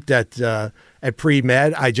attempt at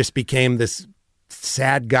pre-med, I just became this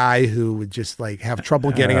sad guy who would just like have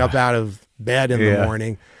trouble getting up out of bed in the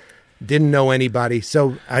morning. Didn't know anybody.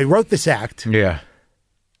 So I wrote this act. Yeah.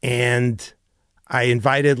 And I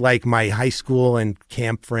invited like my high school and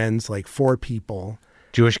camp friends, like 4 people.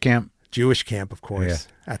 Jewish camp, of course. Yeah.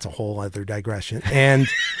 That's a whole other digression. And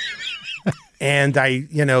and I,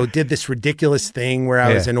 did this ridiculous thing where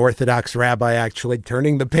I was an Orthodox rabbi actually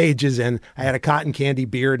turning the pages, and I had a cotton candy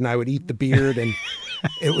beard and I would eat the beard and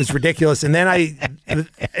it was ridiculous. And then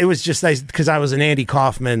it was just nice because I was an Andy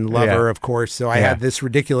Kaufman lover, of course. So I had this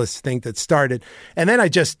ridiculous thing that started. And then I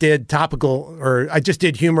just did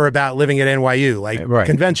humor about living at NYU, like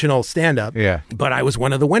conventional stand-up. Yeah. But I was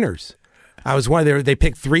one of the winners. I was one of they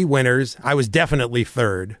picked 3 winners. I was definitely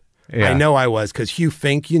third. Yeah. I know I was because Hugh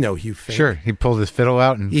Fink, Hugh Fink. Sure, he pulled his fiddle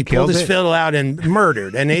out and he pulled his fiddle out and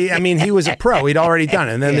murdered. And he was a pro. He'd already done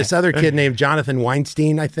it. And then this other kid named Jonathan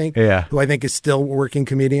Weinstein, I think, who I think is still a working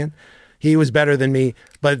comedian. He was better than me.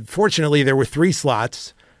 But fortunately, there were 3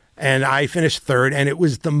 slots. And I finished third, and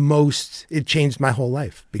it changed my whole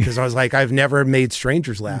life because I was like, I've never made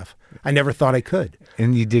strangers laugh. I never thought I could.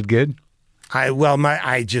 And you did good?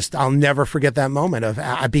 I'll never forget that moment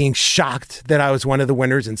of being shocked that I was one of the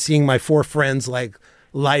winners and seeing my 4 friends like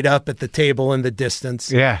light up at the table in the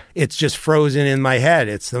distance. Yeah. It's just frozen in my head.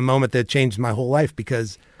 It's the moment that changed my whole life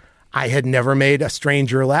because I had never made a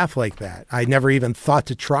stranger laugh like that. I never even thought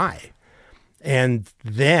to try. And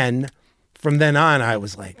then from then on, I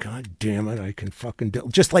was like, God damn it, I can fucking do it.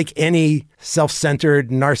 Just like any self-centered,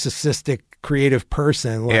 narcissistic, creative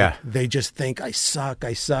person. Like, they just think, I suck.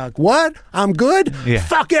 What? I'm good? Yeah.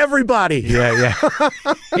 Fuck everybody. Yeah.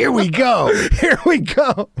 Here we go.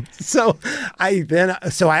 So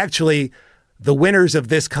the winners of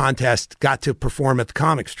this contest got to perform at the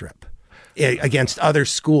comic strip against other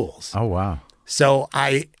schools. Oh, wow. So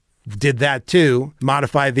I did that too,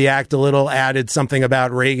 modified the act a little, added something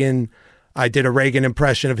about Reagan. I did a Reagan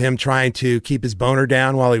impression of him trying to keep his boner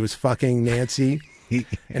down while he was fucking Nancy.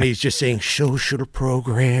 And he's just saying, social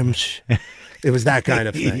programs. It was that kind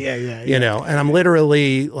of thing. Yeah. And I'm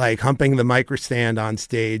literally like humping the microstand on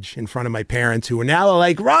stage in front of my parents who are now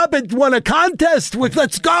like, Robert won a contest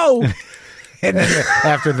let's go. And then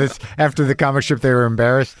after the comic strip, they were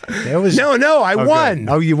embarrassed. I won.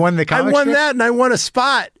 Oh, you won the comic strip? I won that and I won a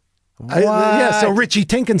spot. So Richie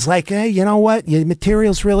Tinkin's like, hey, you know what? Your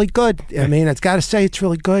material's really good. I mean, it's got to say it's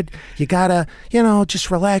really good. You got to, just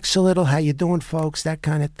relax a little. How you doing, folks? That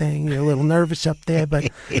kind of thing. You're a little nervous up there, but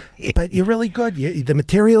you're really good. The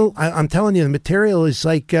material, I'm telling you, the material is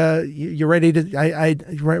like, you're ready to,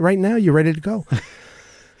 right now, you're ready to go.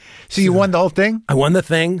 So you won the whole thing? I won the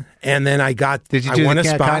thing, and then Did you do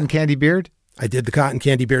the cotton candy beard? I did the cotton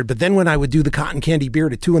candy beard, but then when I would do the cotton candy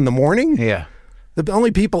beard at 2 a.m, The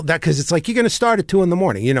only people that, because it's like you're going to start at 2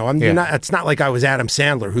 a.m. You know, you're not. It's not like I was Adam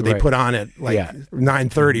Sandler, who they put on at like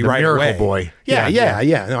 9:30 right Miracle away. Boy.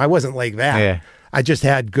 Yeah. No, I wasn't like that. Yeah. I just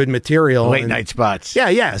had good material. Late night spots.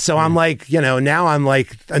 Yeah. So I'm like, you know, now I'm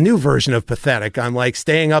like a new version of pathetic. I'm like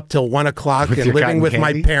staying up till 1 o'clock and your living cotton with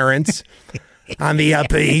candy? my parents on the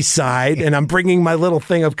Upper East Side, and I'm bringing my little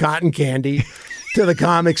thing of cotton candy to the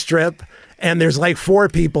comic strip. And there's like 4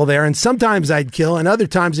 people there, and sometimes I'd kill, and other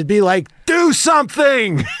times it'd be like, do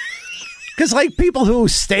something. Because like people who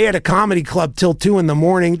stay at a comedy club till 2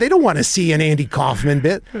 a.m, they don't want to see an Andy Kaufman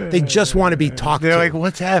bit. They just want to be talked They're to. like,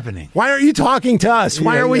 what's happening? Why aren't you talking to us?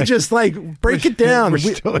 Why aren't we just like, break it down?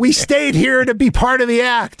 We stayed here to be part of the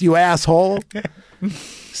act, you asshole.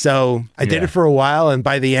 So I did it for a while, and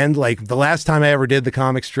by the end, like the last time I ever did the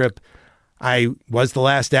comic strip, I was the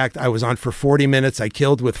last act. I was on for 40 minutes. I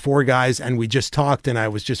killed with 4 guys, and we just talked, and I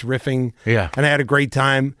was just riffing. Yeah. And I had a great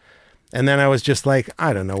time. And then I was just like,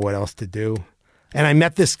 I don't know what else to do. And I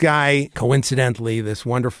met this guy, coincidentally, this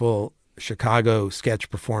wonderful Chicago sketch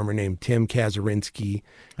performer named Tim Kazurinsky.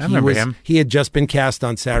 I remember him. He had just been cast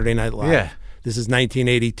on Saturday Night Live. Yeah. This is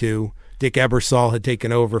 1982. Dick Ebersol had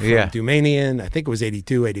taken over from Dumanian. I think it was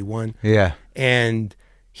 82, 81. Yeah. And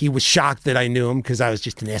he was shocked that I knew him because I was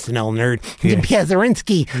just an SNL nerd. Tim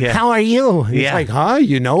Kazurinsky, how are you? He's like, huh?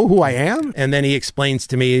 You know who I am? And then he explains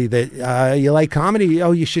to me that you like comedy?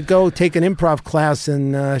 Oh, you should go take an improv class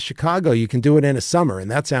in Chicago. You can do it in a summer. And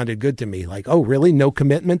that sounded good to me. Like, oh, really? No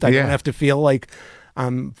commitment? I don't have to feel like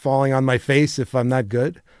I'm falling on my face if I'm not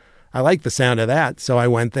good? I like the sound of that. So I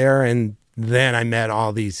went there, and then I met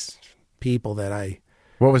all these people that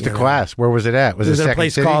What was the class? Where was it at? Was it a Second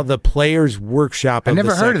place City? called the Players Workshop of I never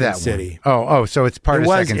the heard of Second that City. one. Oh, so it's part of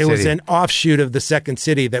Second City. It was an offshoot of the Second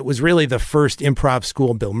City that was really the first improv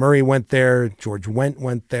school. Bill Murray went there. George Wendt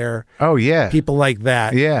went there. Oh, yeah. People like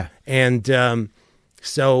that. Yeah. And and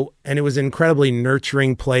it was an incredibly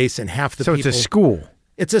nurturing place, and half the So people... it's a school.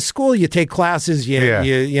 It's a school. You take classes.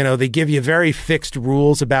 You know, they give you very fixed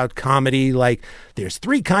rules about comedy. Like there's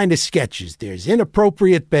 3 kind of sketches. There's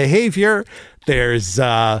inappropriate behavior. There's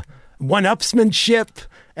one-upsmanship.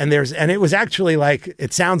 And it was actually like,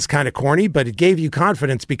 it sounds kind of corny, but it gave you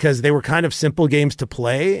confidence because they were kind of simple games to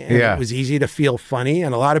play. And it was easy to feel funny.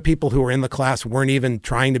 And a lot of people who were in the class weren't even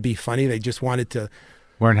trying to be funny. They just wanted to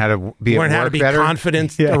learn how to be better?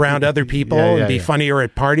 confident around other people and be funnier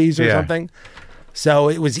at parties or something. So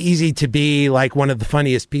it was easy to be like one of the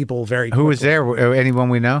funniest people very quickly. Who was there? Anyone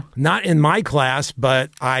we know? Not in my class, but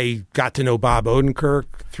I got to know Bob Odenkirk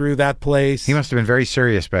through that place. He must have been very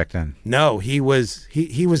serious back then. No, he was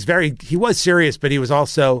serious, but he was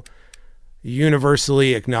also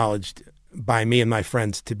universally acknowledged by me and my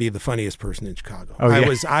friends to be the funniest person in Chicago. Oh,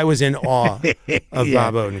 yeah. I was in awe of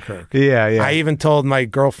Bob Odenkirk. Yeah. I even told my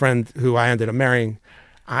girlfriend, who I ended up marrying,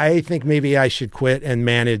 I think maybe I should quit and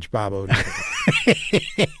manage Bob Odenkirk.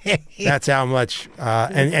 That's how much,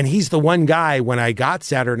 and he's the one guy, when I got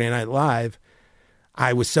Saturday Night Live,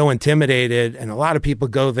 I was so intimidated, and a lot of people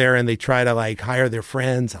go there and they try to like hire their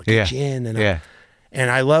friends. I'll get you in. And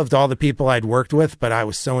I loved all the people I'd worked with, but I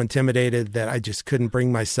was so intimidated that I just couldn't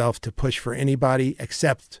bring myself to push for anybody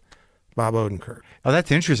except Bob Odenkirk. Oh,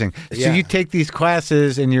 that's interesting. So you take these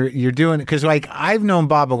classes and you're doing, because like I've known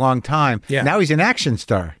Bob a long time. Yeah. Now he's an action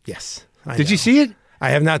star. Yes. Did you see it? I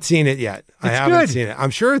have not seen it yet. I haven't good. seen it. I'm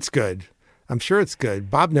sure it's good.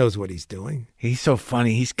 Bob knows what he's doing. He's so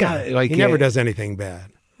funny. He's got he never does anything bad.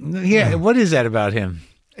 Yeah. What is that about him?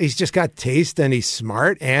 He's just got taste, and he's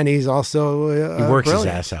smart, and he's also he works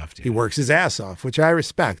brilliant. his ass off. Dude. He works his ass off, which I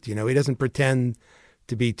respect. You know, he doesn't pretend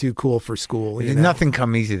to be too cool for school. Nothing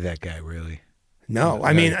come easy to that guy, really. No,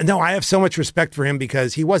 I mean, I have so much respect for him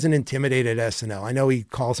because he wasn't intimidated at SNL. I know he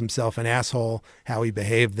calls himself an asshole, how he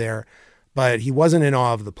behaved there, but he wasn't in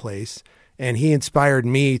awe of the place. And he inspired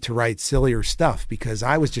me to write sillier stuff because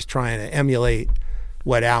I was just trying to emulate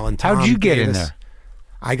what Alan Tom How'd you get gave in us. there?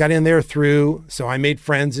 I got in there so I made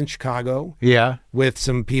friends in Chicago. Yeah. With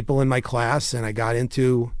some people in my class, and I got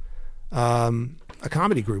into a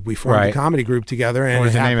comedy group. We formed a comedy group together. And what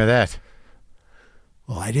was the name of that?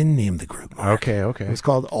 Well, I didn't name the group, Mark. Okay. It was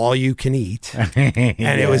called All You Can Eat. And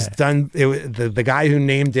it was done, the guy who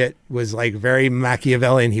named it was like very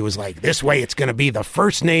Machiavellian. He was like, this way it's going to be the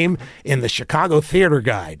first name in the Chicago Theater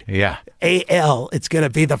Guide. Yeah. A.L. It's going to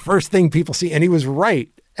be the first thing people see. And he was right,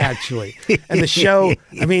 actually. And the show,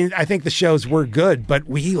 I mean, I think the shows were good, but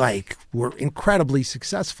we were incredibly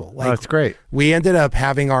successful. Oh, that's great. We ended up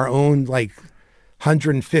having our own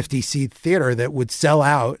 150 seat theater that would sell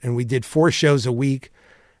out, and we did 4 shows a week,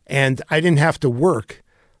 and I didn't have to work.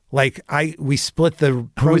 We split the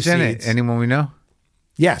proceeds. Who was in it? Anyone we know?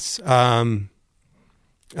 Yes.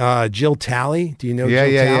 Jill Talley. Do you know Yeah,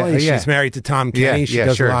 Jill yeah, Talley? yeah, yeah. She's married to Tom Kenny. Yeah, She yeah,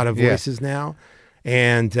 does sure. a lot of Yeah. voices now.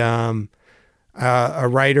 And a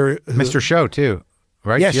writer. Mr. Show too,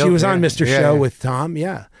 right? Yeah, Jill? she was on Yeah. Mr. Yeah, Show yeah. with Tom.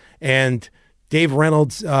 Yeah. And Dave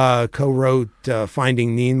Reynolds co-wrote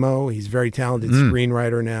Finding Nemo. He's a very talented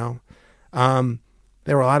screenwriter now.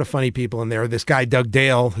 There were a lot of funny people in there. This guy, Doug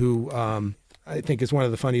Dale, who I think is one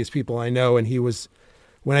of the funniest people I know. And he was,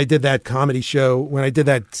 when I did that comedy show, when I did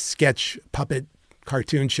that sketch puppet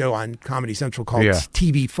cartoon show on Comedy Central called Yeah.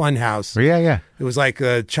 TV Funhouse. Yeah, yeah. It was like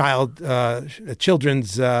a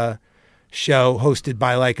children's show hosted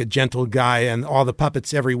by like a gentle guy, and all the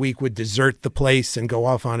puppets every week would desert the place and go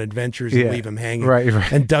off on adventures and Yeah. leave him hanging. Right, right.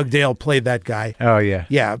 And Doug Dale played that guy. Oh, yeah.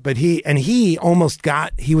 Yeah, but he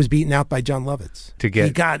was beaten out by John Lovitz. To get-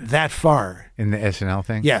 he got that far. In the SNL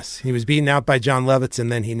thing? Yes, he was beaten out by John Lovitz, and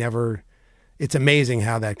then he never. It's amazing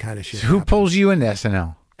how that kind of shit. So who happens. pulls you into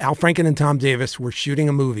SNL? Al Franken and Tom Davis were shooting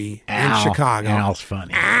a movie in Chicago. Al's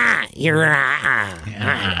funny. Yeah.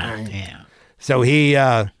 So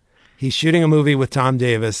he's shooting a movie with Tom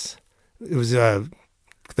Davis. It was the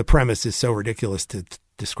premise is so ridiculous to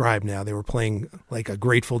describe now. They were playing like a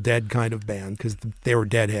Grateful Dead kind of band because they were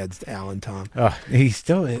deadheads, Al and Tom. He's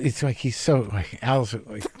still, it's like he's so, like, Al's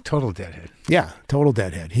like total deadhead. Yeah, total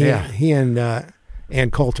deadhead. He and Ann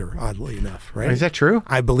Coulter, oddly enough, right? Is that true?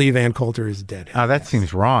 I believe Ann Coulter is a deadhead. Oh, that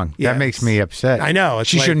seems wrong. Yeah, that makes me upset. I know. It's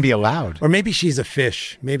She like- shouldn't be allowed. Or maybe she's a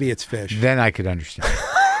fish. Maybe it's fish. Then I could understand.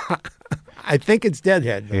 I think it's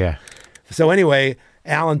deadhead. though. Yeah. So anyway,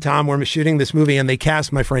 Al and Tom were shooting this movie, and they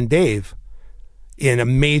cast my friend Dave in a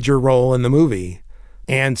major role in the movie.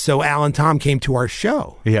 And so Al and Tom came to our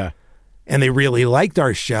show, Yeah. and they really liked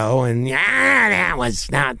our show. And that was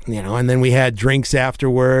not, and then we had drinks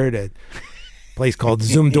afterward at a place called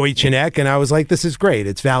Zum Deutschen Eck. And I was like, this is great.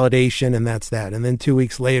 It's validation, and that's that. And then 2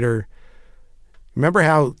 weeks later, remember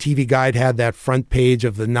how TV Guide had that front page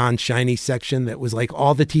of the non-shiny section that was like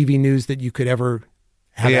all the TV news that you could ever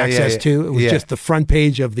have Yeah, yeah, access yeah. to? It was Yeah. just the front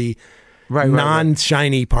page of the Right.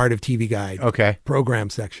 non-shiny part of TV Guide Okay. program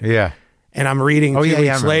section. Yeah. And I'm reading Oh, 2 yeah, yeah, I weeks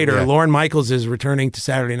remember, later, yeah. Lorne Michaels is returning to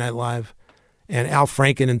Saturday Night Live, and Al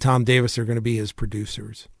Franken and Tom Davis are going to be his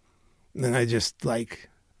producers. And I just like,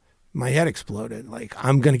 my head exploded. Like,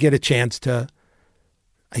 I'm going to get a chance to.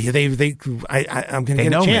 I'm going to get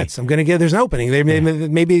know a me. chance. I'm going to get. There's an opening.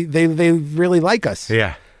 Maybe they really like us.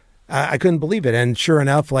 Yeah. I couldn't believe it. And sure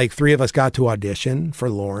enough, like 3 of us got to audition for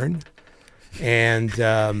Lorne. And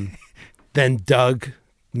then Doug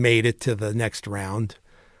made it to the next round.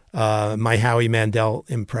 My Howie Mandel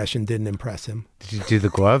impression didn't impress him. Did you do the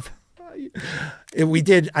glove?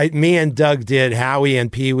 Me and Doug did Howie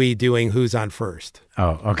and Pee Wee doing Who's on First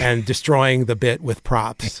Oh, okay. and destroying the bit with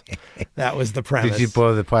props. That was the premise. Did you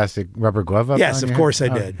blow the plastic rubber glove up? Yes, on of your course I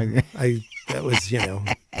head? did. Okay. That was, You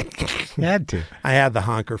had to. I had the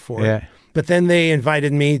honker for Yeah. it. But then they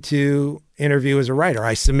invited me to interview as a writer.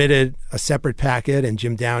 I submitted a separate packet, and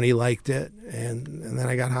Jim Downey liked it, and then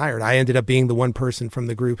I got hired. I ended up being the one person from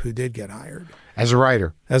the group who did get hired As a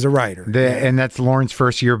writer. as a writer. And that's Lauren's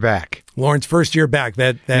first year back. Lauren's first year back,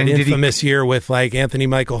 that And did he- infamous year with like Anthony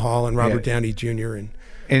Michael Hall and Robert Yeah. Downey Jr. And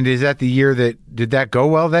And is that the year did that go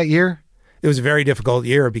well that year? it was a very difficult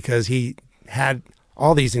year because he had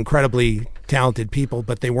all these incredibly talented people,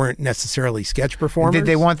 but they weren't necessarily sketch performers. Did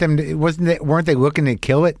they want them to, weren't they looking to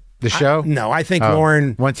kill it, the show? No, I think Oh.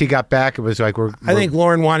 Lauren. Once he got back, it was like, I think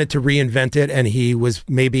Lauren wanted to reinvent it, and he was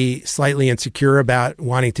maybe slightly insecure about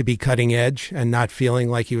wanting to be cutting edge and not feeling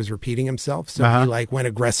like he was repeating himself. So Uh-huh. he like went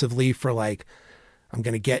aggressively for like, I'm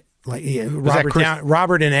going to get like that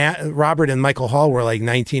Robert and Michael Hall were like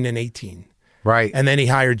 19 and 18. right. And then he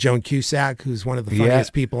hired Joan Cusack, who's one of the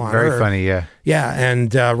funniest people on very earth. funny, yeah. Yeah,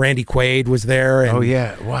 and Randy Quaid was there. And, Oh,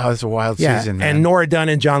 yeah. Wow, that's a wild season. man. and Nora Dunn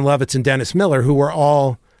and John Lovitz and Dennis Miller, who were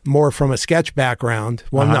all more from a sketch background.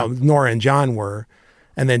 Well, Uh-huh. no, Nora and John were.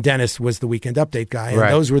 And then Dennis was the Weekend Update guy. And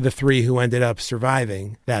Right. those were the 3 who ended up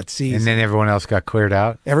surviving that season. And then everyone else got cleared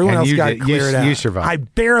out. Everyone And else you got did- cleared out. You survived. I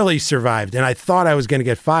barely survived, and I thought I was going to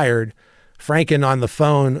get fired. Franken on the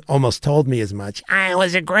phone almost told me as much. I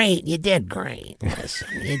was great. You did great. Listen,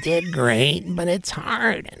 you did great, but it's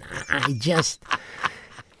hard. And I just...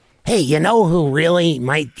 Hey, you know who really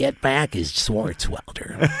might get back is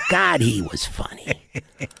Swartzwelder. God, he was funny.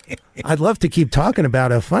 I'd love to keep talking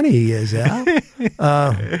about how funny he is, Al.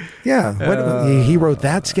 He wrote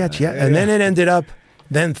that sketch, yeah. And then it ended up,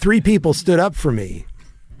 then 3 people stood up for me.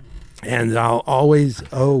 And I'll always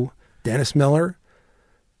owe Dennis Miller,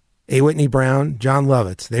 A. Whitney Brown, John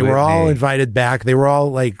Lovitz. They were all Whitney. invited back. They were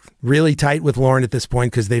all like really tight with Lauren at this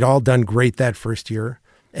point because they'd all done great that first year.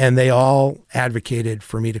 And they all advocated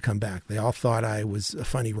for me to come back. They all thought I was a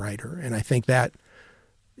funny writer. And I think that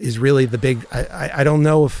is really the big, I don't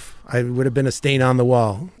know if I would have been a stain on the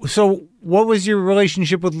wall. So what was your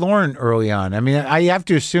relationship with Lorne early on? I mean, I have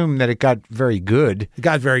to assume that it got very good. It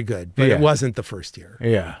got very good, but Yeah. it wasn't the first year.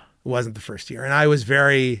 Yeah. It wasn't the first year. And I was so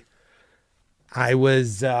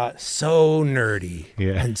nerdy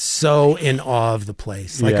Yeah. and so in awe of the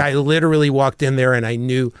place. Like Yeah. I literally walked in there and I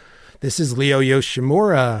knew this is Leo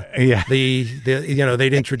Yoshimura. Yeah.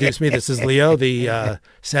 They'd introduce me. This is Leo, the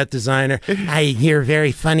set designer. I hear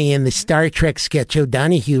very funny in the Star Trek sketch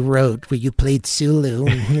O'Donohue wrote where you played Sulu,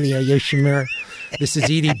 Leo Yoshimura. This is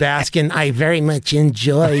Edie Baskin. I very much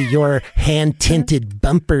enjoy your hand-tinted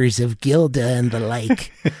bumpers of Gilda and the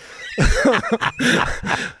like.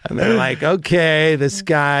 And they're like, okay, this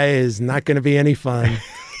guy is not going to be any fun.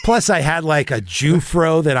 Plus, I had like a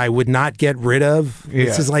Jufro that I would not get rid of. Yeah.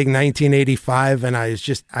 This is like 1985, and I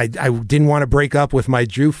didn't want to break up with my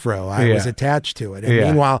Jufro. I was attached to it. And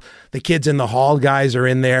meanwhile, the kids in the hall guys are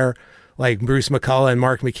in there, like Bruce McCullough and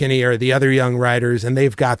Mark McKinney are the other young writers, and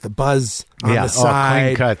they've got the buzz on the side.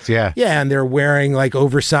 Clean cuts, yeah. Yeah, and they're wearing like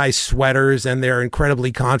oversized sweaters, and they're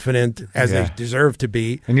incredibly confident, as they deserve to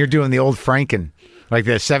be. And you're doing the old Franken, like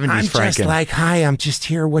the 70s I'm Franken. just like, hi, I'm just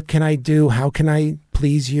here. What can I do? How can I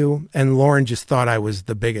please you? And Lorne just thought I was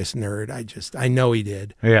the biggest nerd. I know he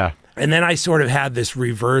did. Yeah. And then I sort of had this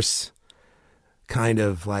reverse kind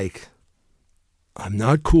of like, I'm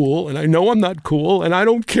not cool, and I know I'm not cool, and I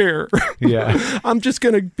don't care. Yeah. I'm just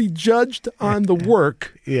going to be judged on the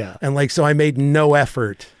work. Yeah. And like, so I made no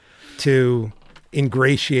effort to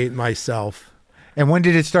ingratiate myself. And when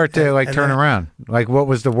did it start to And turn then- around? Like, what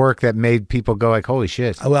was the work that made people go like, holy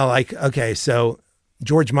shit? Well, like, okay, so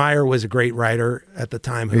George Meyer was a great writer at the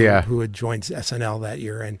time who had joined SNL that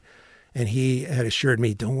year. And he had assured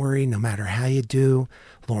me, don't worry, no matter how you do,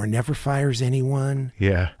 Lorne never fires anyone.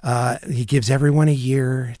 Yeah. He gives everyone a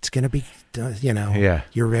year. It's going to be, Yeah.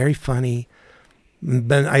 you're very funny.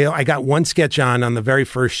 Then I got one sketch on the very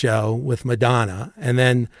first show with Madonna, and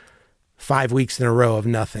then 5 weeks in a row of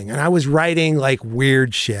nothing. And I was writing like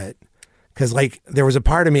weird shit because like there was a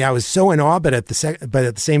part of me I was so in awe, but at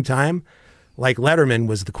the same time, like Letterman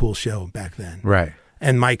was the cool show back then, Right.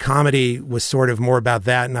 and my comedy was sort of more about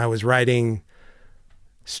that. And I was writing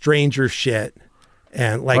stranger shit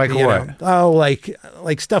and like what?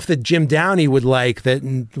 Like stuff that Jim Downey would like that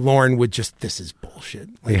Lorne would just, this is bullshit.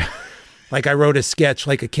 Like I wrote a sketch,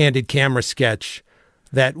 like a candid camera sketch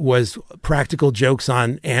that was practical jokes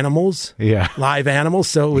on animals, live animals.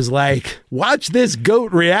 So it was like, watch this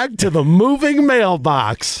goat react to the moving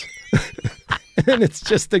mailbox. And it's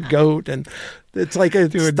just a goat. And it's like a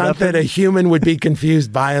stunt that a human would be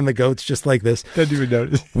confused by, and the goat's just like this. Didn't even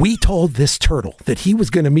notice. We told this turtle that he was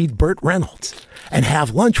going to meet Burt Reynolds and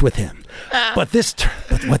have lunch with him. But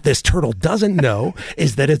what this turtle doesn't know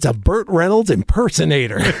is that it's a Burt Reynolds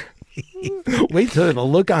impersonator. Wait till the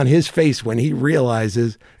look on his face when he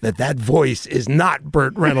realizes that voice is not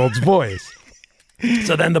Burt Reynolds' voice.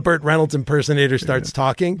 So then the Burt Reynolds impersonator starts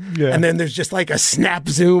talking, and then there's just like a snap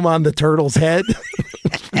zoom on the turtle's head.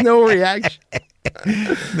 No reaction.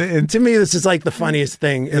 And to me, this is like the funniest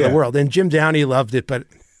thing in the world. And Jim Downey loved it, but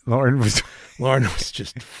Lorne was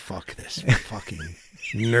just, fuck this fucking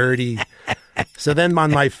nerdy. So then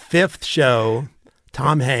on my fifth show,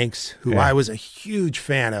 Tom Hanks, who I was a huge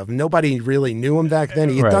fan of. Nobody really knew him back then.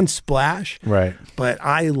 He had done Splash. Right. But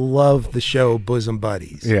I loved the show Bosom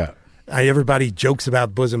Buddies. Yeah. Everybody jokes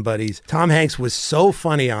about Bosom Buddies. Tom Hanks was so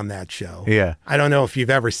funny on that show. Yeah. I don't know if you've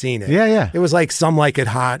ever seen it. Yeah, yeah. It was like Some Like It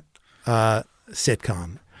Hot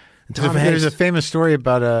sitcom. And There's a famous story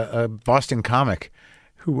about a Boston comic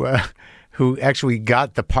who actually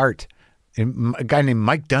got the part, a guy named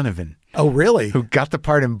Mike Donovan. Oh, really? Who got the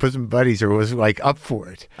part in Bosom Buddies or was like up for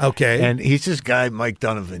it. Okay. And he's this guy, Mike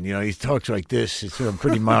Donovan, he talks like this. It's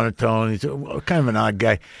pretty monotone. He's kind of an odd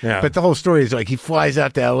guy. Yeah. But the whole story is like he flies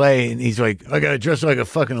out to L.A. and he's like, I got to dress like a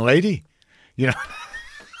fucking lady.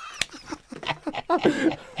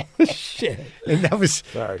 Shit. And that was...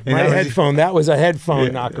 Sorry. And My headphone, that was a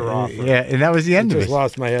headphone knocker off. Yeah, and that was the end I of just it.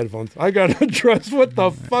 lost my headphones. I got to trust. What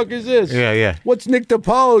the fuck is this? Yeah. What's Nick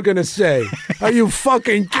DiPaolo going to say? Are you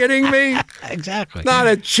fucking kidding me? Exactly. Not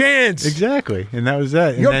a chance. Exactly. And that was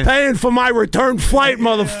that. And You're then- paying for my return flight,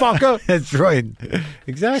 motherfucker. That's right.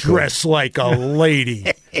 Exactly. Dress like a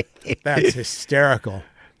lady. That's hysterical.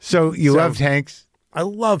 So you loved Hanks? I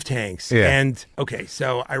loved Hanks. Yeah. And, okay,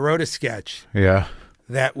 so I wrote a sketch Yeah.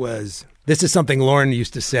 that was, this is something Lorne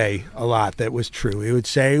used to say a lot that was true. He would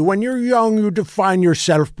say, when you're young, you define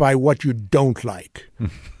yourself by what you don't like. And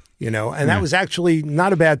that was actually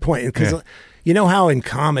not a bad point. Because You know how in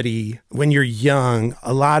comedy, when you're young,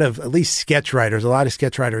 a lot of sketch writers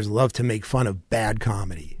love to make fun of bad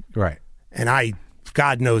comedy. Right. And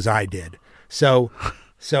God knows I did. So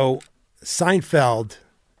Seinfeld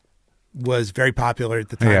was very popular at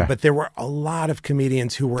the time, but there were a lot of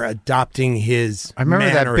comedians who were adopting his I remember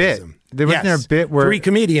mannerism. that bit. There wasn't there a bit where 3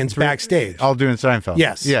 comedians backstage. all doing Seinfeld.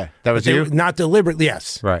 Yes. Yeah. That was But they you? were not deliberately,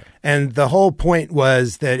 yes. Right. And the whole point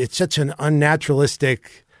was that it's such an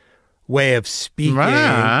unnaturalistic way of speaking.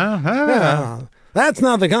 Yeah, that's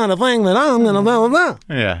not the kind of thing that I'm going to blah, blah, blah.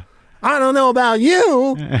 Yeah. I don't know about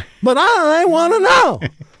you, but I want to know.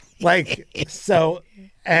 Like, so,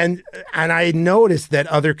 and I noticed that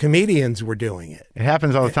other comedians were doing it. It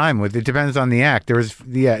happens all the time. It depends on the act.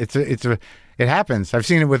 It happens. I've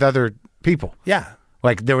seen it with other people. Yeah.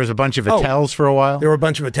 Like there was a bunch of Attels for a while. There were a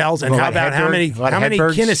bunch of Attels. And A lot how of about how many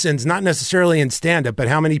Hedbergs? Kinnisons, not necessarily in stand-up, but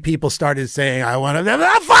how many people started saying, I want to,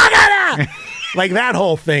 fuck it! Like that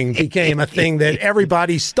whole thing became a thing that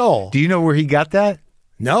everybody stole. Do you know where he got that?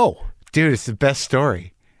 No. Dude, it's the best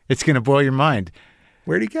story. It's going to blow your mind.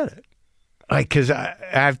 Where'd he get it? Like, because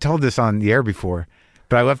I've told this on the air before,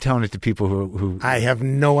 but I love telling it to people who I have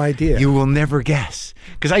no idea. you will never guess.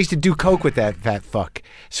 Because I used to do coke with that fat fuck.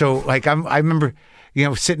 So, like, I remember,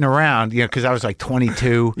 sitting around, because I was like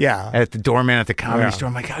 22 Yeah. at the doorman at the comedy Yeah. store.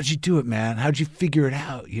 I'm like, how'd you do it, man? How'd you figure it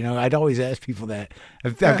out? I'd always ask people that.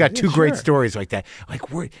 I've got two great sure. stories like that.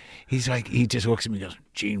 Like, where he's like, he just looks at me and goes,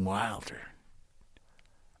 Gene Wilder.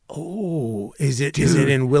 Oh, is it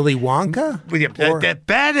in Willy Wonka?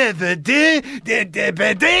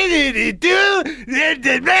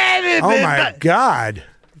 Oh my God.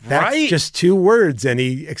 That's Right? just 2 words and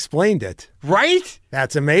he explained it. Right?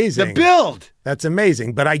 That's amazing. The build. That's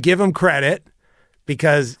amazing. But I give him credit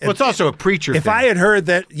because Well, it's also a preacher if thing. I had heard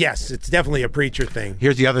that, yes, it's definitely a preacher thing.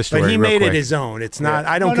 Here's the other story. But he real made quick. it his own. It's not.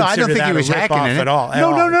 I don't No, I consider don't think that he was a hacking ripoff in it. at all.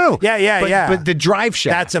 No. Yeah. But the drive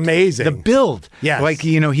shaft. That's amazing. The build. Yes. Like,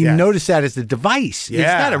 he Yes. noticed that as the device. It's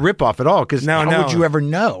Yeah. not a ripoff at all because how would you ever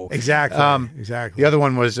know? Exactly. Exactly. The other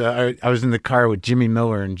one was I was in the car with Jimmy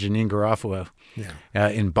Miller and Janine Garofalo.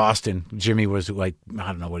 In Boston. Jimmy was like, I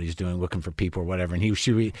don't know what he's doing, looking for people or whatever. And he was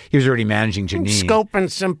already managing Janine. Scoping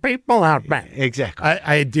some people out back. Exactly.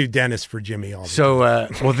 I do Dennis for Jimmy all the time. So,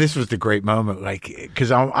 well, this was the great moment, like,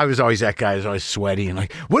 because I was always that guy, I was always sweaty and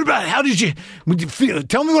like, what about, how did you feel?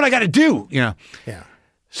 Tell me what I got to do, Yeah.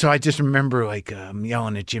 So I just remember like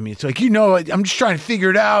yelling at Jimmy. It's like, I'm just trying to figure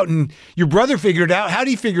it out. And your brother figured it out. How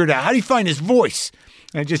do you figure it out? How do you find his voice?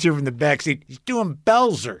 And I just hear from the backseat, he's doing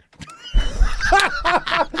Belzer.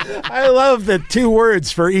 I love the 2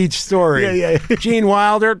 words for each story. Yeah. Gene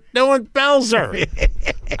Wilder doing Belzer.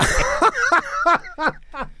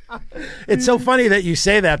 It's so funny that you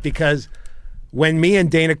say that because when me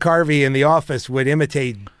and Dana Carvey in the office would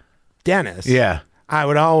imitate Dennis, I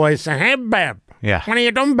would always say, "Hey, babe, Yeah. what are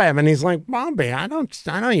you doing, babe?" And he's like, "Bobby, I don't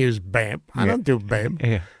use babe. I don't do babe."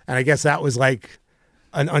 Yeah. And I guess that was like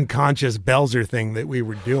an unconscious Belzer thing that we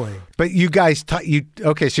were doing. But you guys, so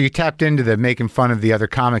you tapped into the making fun of the other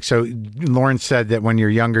comics. So Lawrence said that when you're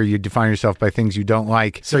younger, you define yourself by things you don't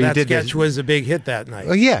like. So you that did sketch this. was a big hit that night.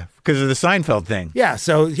 Oh yeah, because of the Seinfeld thing.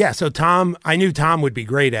 So Tom, I knew Tom would be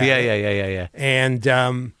great at it. Yeah. And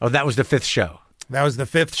That was the 5th show. that was the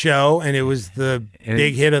 5th show, and it was the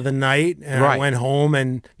big hit of the night. And I went home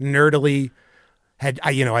and nerdily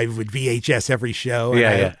I would VHS every show.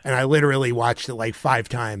 And and I literally watched it like 5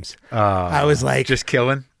 times. I was like, Just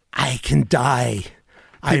killing. I can die.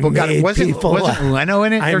 Wasn't Leno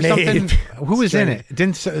in it or something? Who was in it?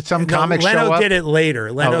 Didn't some comic Leno show up? did it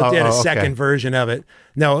later. Leno did a okay. second version of it.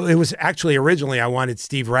 No, it was actually originally I wanted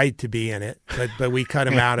Steve Wright to be in it, but we cut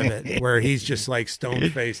him out of it, where he's just like stone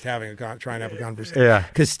faced trying to have a conversation. Yeah,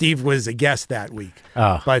 because Steve was a guest that week.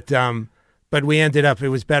 Oh. But we ended up. It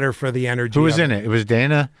was better for the energy. Who was in it? It was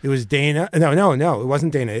Dana. It was Dana. No, it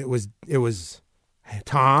wasn't Dana. It was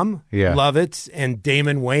Tom Lovitz and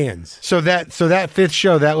Damon Wayans. So that 5th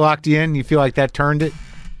show that locked you in. You feel like that turned it?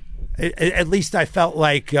 At least I felt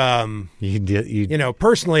like You did.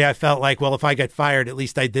 personally, I felt like, well, if I get fired, at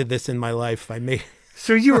least I did this in my life. I made.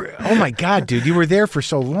 So you were. Oh my God, dude! You were there for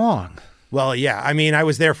so long. Well, yeah. I mean, I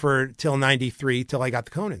was there till '93, till I got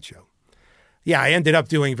the Conan show. Yeah, I ended up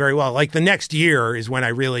doing very well. Like the next year is when I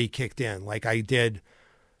really kicked in. Like I did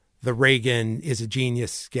the Reagan is a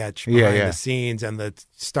genius sketch behind the scenes and the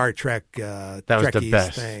Star Trek that was Trekkies the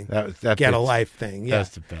best thing. That Get a Life thing. Yeah,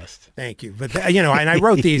 that's the best. Thank you. But and I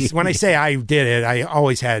wrote these. When I say I did it, I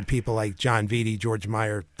always had people like John Vitti, George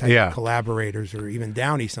Meyer type collaborators, or even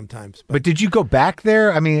Downey sometimes. But did you go back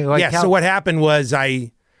there? I mean, like So what happened was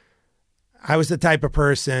I was the type of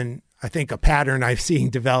person. I think, a pattern I've seen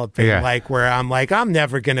developing, Yeah. like where I'm like, I'm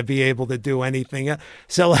never going to be able to do anything.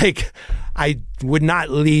 So like, I would not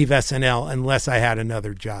leave SNL unless I had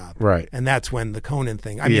another job. Right. And that's when the Conan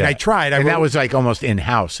thing. I mean, Yeah. I tried. And wrote, that was like almost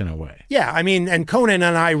in-house in a way. yeah. I mean, and Conan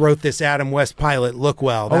and I wrote this Adam West pilot, Look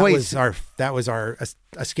Well. That was our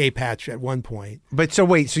escape hatch at one point. But so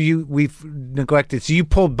wait, so we've neglected. So you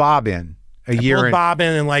pulled Bob in a year Pulled in. Bob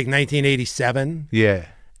in like 1987, Yeah.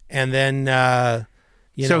 and then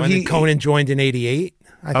you So know, and then Conan joined in '88.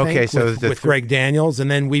 I think, Okay, so with Greg Daniels,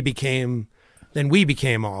 and then we became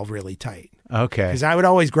all really tight. Okay. Because I would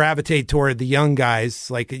always gravitate toward the young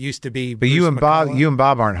guys, like it used to be. But Bruce you and McCullough.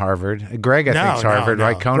 Bob aren't Harvard. Greg, I think's Harvard, no.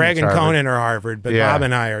 right? Conan's Greg and Harvard. Conan are Harvard, but Yeah. Bob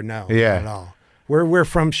and I are no, Yeah. not at all. We're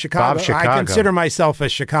from Chicago. Bob's Chicago. I consider myself a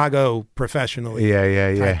Chicago professionally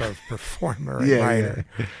Yeah. type of performer and Yeah,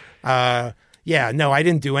 writer. No, I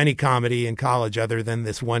didn't do any comedy in college other than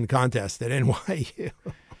this one contest at NYU.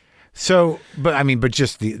 So, but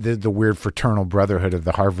just the weird fraternal brotherhood of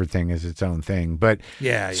the Harvard thing is its own thing. But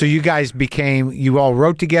Yeah, so yeah. you guys you all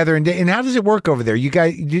wrote together, and how does it work over there? You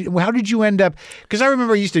guys, how did you end up? Because I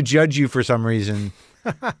remember I used to judge you for some reason.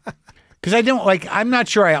 Because I'm not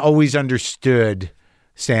sure I always understood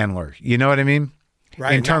Sandler. You know what I mean?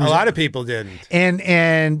 Right. In terms a lot of people didn't.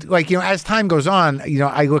 And like, you know, as time goes on, you know,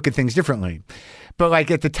 I look at things differently. But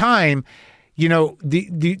like at the time, you know,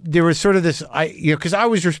 there was sort of this, because I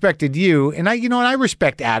always respected you, and I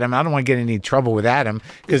respect Adam. I don't want to get in any trouble with Adam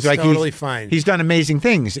because It's totally fine. He's done amazing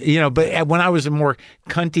things, you know. But when I was a more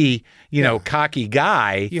cunty, you know, cocky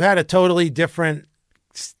guy, You had a totally different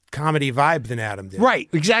comedy vibe than Adam did. right?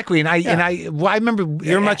 Exactly. And I remember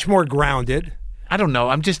You're much more grounded. I don't know.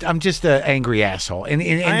 I'm just an angry asshole. And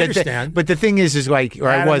I understand. But the thing is like, or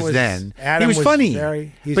Adam I was was- then. Adam he was was funny.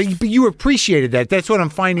 he's- But you appreciated that. That's what I'm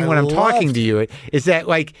finding when I'm talking loved- to you. Is that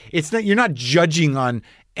like it's not, you're not judging on.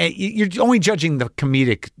 You're only judging the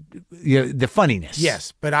comedic, the funniness.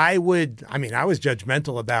 Yes, but I was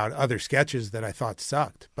judgmental about other sketches that I thought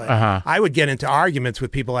sucked. But I would get into arguments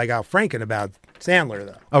with people like Al Franken about Sandler,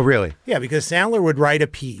 though. Oh, really? Yeah, because Sandler would write a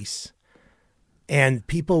piece, and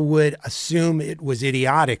people would assume it was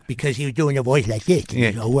idiotic because he was doing a voice like this. Yeah.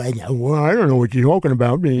 You know, well, I don't know what you're talking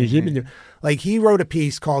about. Like, he wrote a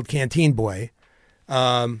piece called Canteen Boy,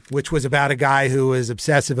 which was about a guy who was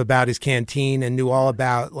obsessive about his canteen and knew all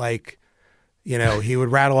about, like, you know, he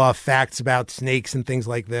would rattle off facts about snakes and things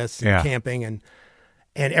like this, and Yeah. camping, and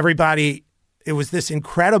everybody. It was this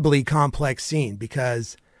incredibly complex scene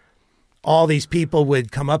because all these people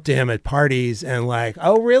would come up to him at parties and like,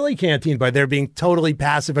 oh, really, Canteen Boy? They're being totally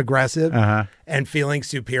passive aggressive and feeling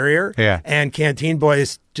superior. Yeah. And Canteen Boy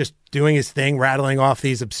is just doing his thing, rattling off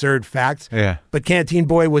these absurd facts. Yeah. But Canteen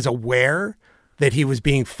Boy was aware that he was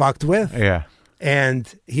being fucked with. Yeah.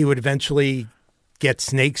 And he would eventually get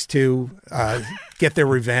snakes to get their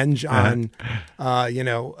revenge on,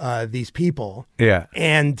 these people. Yeah.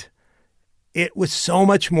 And it was so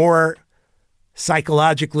much more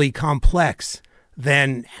psychologically complex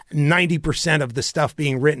than 90% of the stuff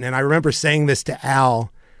being written. And I remember saying this to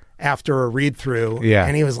Al after a read through. Yeah.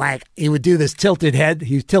 And he was like, he would do this tilted head.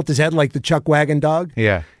 He would tilt his head like the Chuck Wagon dog.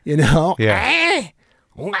 Yeah. You know? Yeah.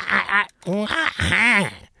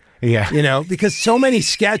 Yeah. You know, because so many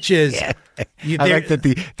sketches. I like that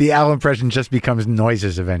the Al impression just becomes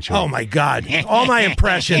noises eventually. Oh my God. All my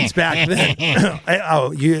impressions back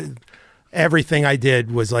then. Everything I did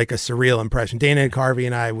was like a surreal impression. Dana Carvey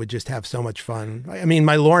and I would just have so much fun. I mean,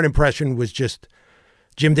 my Lorne impression was just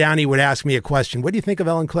Jim Downey would ask me a question. What do you think of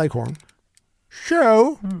Ellen Cleghorn?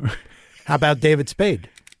 Show. How about David Spade?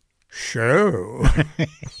 Show.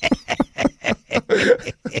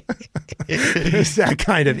 It's that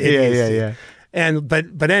kind of idiocy. Yeah. And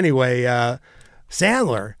but anyway,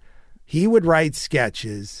 Sandler, he would write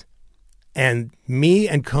sketches, and me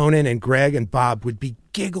and Conan and Greg and Bob would be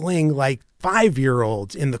giggling like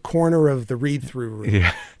 5-year-olds in the corner of the read-through room.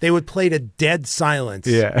 Yeah. They would play to dead silence.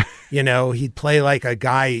 Yeah. You know, he'd play like a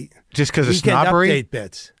guy. Just because of Weekend snobbery? Update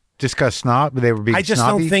bits. Just because they were being I just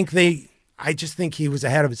snobby? don't think I just think he was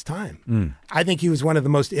ahead of his time. I think he was one of the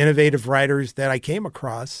most innovative writers that I came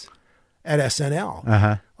across at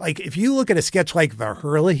SNL. Like, if you look at a sketch like The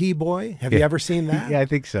Hurley Boy, have you ever seen that? Yeah, I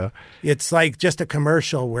think so. It's like just a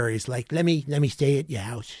commercial where he's like, let me stay at your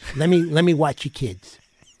house. Let me watch your kids.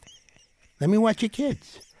 Let me watch your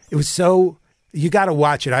kids. It was so, you got to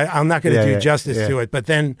watch it. I'm not going to do justice to it, but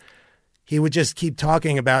then he would just keep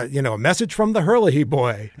talking about, you know, a message from the Hurley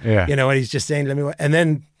Boy. Yeah. You know, and he's just saying, and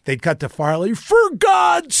then they'd cut to Farley. For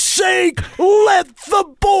God's sake, let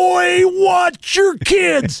the boy watch your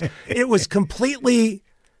kids. It was completely,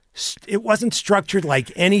 it wasn't structured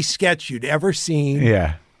like any sketch you'd ever seen.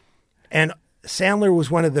 Yeah. And Sandler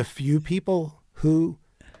was one of the few people who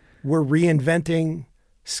were reinventing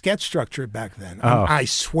sketch structure back then. Oh. I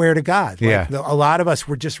swear to God. Like a lot of us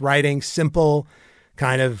were just writing simple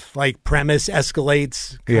kind of like premise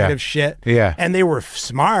escalates kind of shit. Yeah. And they were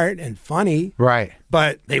smart and funny. Right.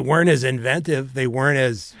 But they weren't as inventive. They weren't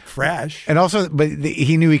as fresh. And also, but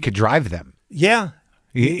he knew he could drive them. Yeah.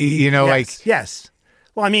 You know, Yes. Yes.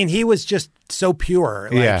 Well, I mean, he was just so pure.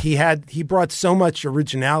 Like he brought so much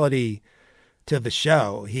originality to the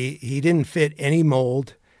show. He didn't fit any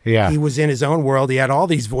mold. Yeah. He was in his own world. He had all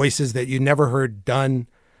these voices that you never heard done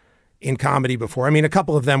in comedy before. I mean, a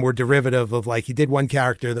couple of them were derivative of, like, he did one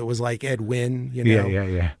character that was like Ed Wynn, you know?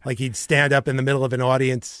 Yeah. Like he'd stand up in the middle of an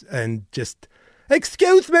audience and just,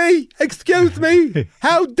 excuse me,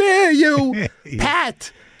 how dare you,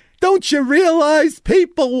 Pat, don't you realize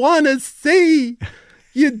people want to see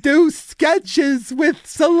you do sketches with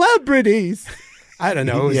celebrities? I don't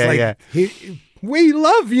know. It was we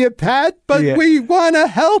love you, Pat, but we want to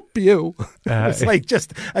help you. It's like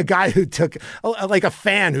just a guy who took, like a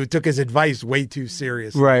fan who took his advice way too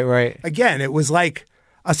seriously. Right. Again, it was like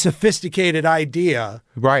a sophisticated idea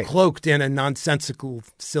cloaked in a nonsensical,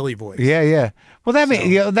 silly voice. Yeah. Well,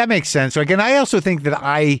 that makes sense. Like, and I also think that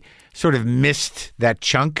I sort of missed that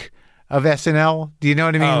chunk of SNL. Do you know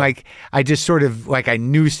what I mean? Like, I just sort of, like, I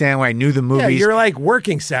knew Sandler, I knew the movies. Yeah, you're like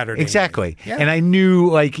working Saturday. Exactly. Yeah. And I knew,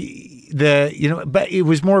 like, but it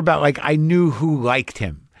was more about, like, I knew who liked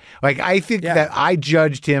him. Like, I think that I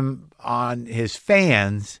judged him on his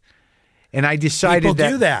fans, and I decided people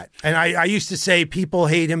do that. And I used to say people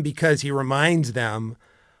hate him because he reminds them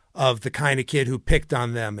of the kind of kid who picked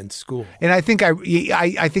on them in school. And I think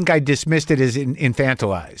I dismissed it as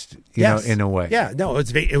infantilized, you know, in a way. Yeah, no,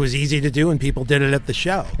 it was easy to do, and people did it at the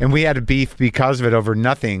show. And we had a beef because of it over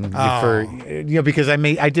nothing. Because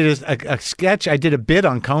I did a sketch, I did a bit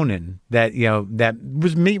on Conan that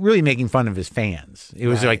was really making fun of his fans. It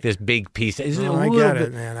was like this big piece. I get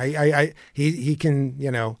it, man. He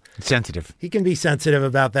can, sensitive. He can be sensitive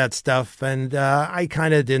about that stuff, and I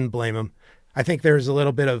kind of didn't blame him. I think there's a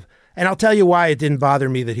little bit of, and I'll tell you why it didn't bother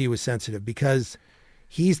me that he was sensitive, because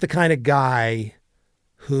he's the kind of guy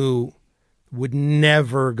who would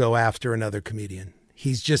never go after another comedian.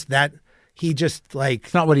 He's just that,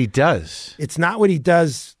 it's not what he does. It's not what he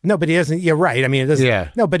does. No, but he doesn't. Yeah, right. I mean, it doesn't. Yeah.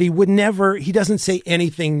 No, but he doesn't say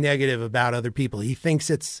anything negative about other people. He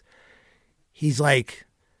thinks he's like,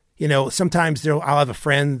 sometimes I'll have a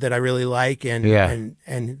friend that I really like, and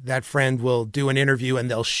that friend will do an interview and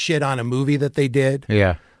they'll shit on a movie that they did.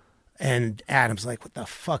 Yeah. And Adam's like, what the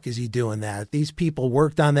fuck is he doing that? These people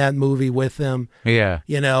worked on that movie with him. Yeah.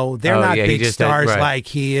 They're not big stars like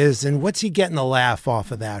he is. And what's he getting a laugh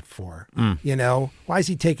off of that for? Why is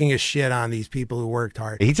he taking a shit on these people who worked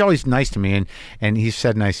hard? He's always nice to me, and he's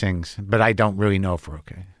said nice things, but I don't really know if we're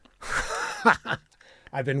okay.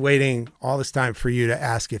 I've been waiting all this time for you to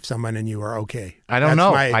ask if someone and you are okay. I don't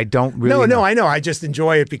know. I don't really know. No, I know. I just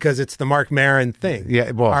enjoy it because it's the Marc Maron thing.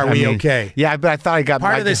 Yeah, well, are we okay? Yeah, but I thought I got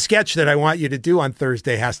part of the sketch that I want you to to do on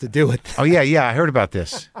Thursday has to do with that. Oh, yeah, I heard about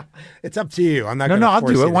this. It's up to you. I'm not. No, I'll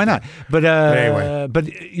do it. Why not? But anyway,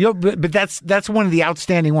 but that's one of the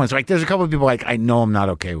outstanding ones. Like, there's a couple of people like I know I'm not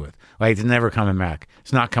okay with. Like, it's never coming back.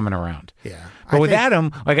 It's not coming around. Yeah. But with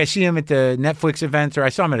Adam, like, I see him at the Netflix events, or I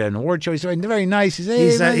saw him at an award show. He's very nice.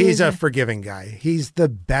 He's a forgiving guy. He's the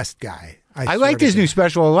best guy. I liked his new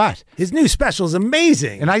special a lot. His new special is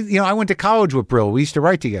amazing. And I went to college with Brill. We used to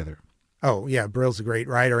write together. Oh yeah, Brill's a great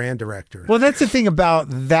writer and director. Well, that's the thing about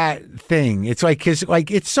that thing. It's like,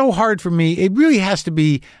 it's so hard for me. It really has to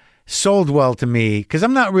be sold well to me because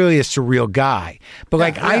I'm not really a surreal guy.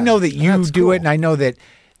 But I know that you do it, and I know that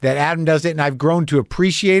Adam does it, and I've grown to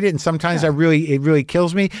appreciate it, and sometimes it really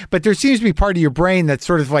kills me. But there seems to be part of your brain that's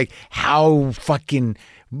sort of like,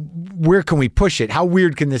 where can we push it? How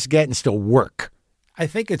weird can this get and still work? I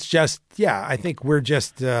think it's just, I think we're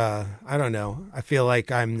just, I don't know. I feel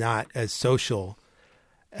like I'm not as social.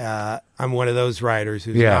 I'm one of those writers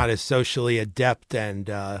who's not as socially adept, and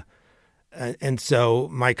so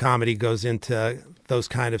my comedy goes into those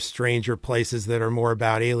kind of stranger places that are more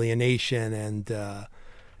about alienation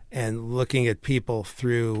and looking at people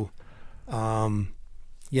through,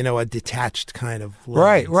 a detached kind of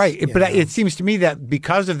lens, right. But it seems to me that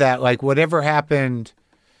because of that, like whatever happened,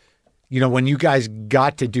 when you guys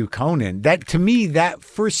got to do Conan, that to me, that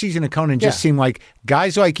first season of Conan just seemed like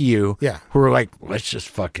guys like you who were like, let's just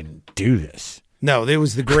fucking do this. No, it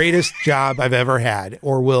was the greatest job I've ever had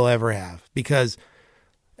or will ever have, because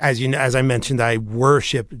as I mentioned, I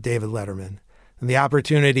worship David Letterman, and the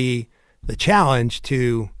opportunity, the challenge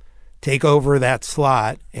to take over that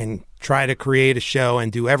slot and try to create a show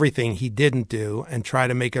and do everything he didn't do and try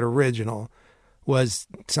to make it original was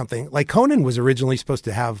something like Conan was originally supposed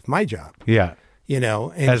to have my job, Yeah. and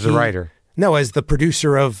As a writer. No, as the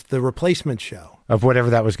producer of the replacement show. Of whatever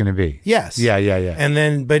that was going to be. Yes. Yeah. And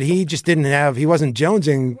then, but he just he wasn't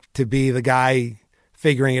jonesing to be the guy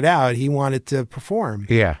figuring it out. He wanted to perform.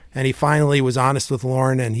 Yeah. And he finally was honest with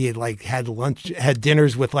Lorne, and he had had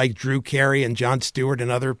dinners with like Drew Carey and Jon Stewart and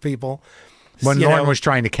other people. When Lorne was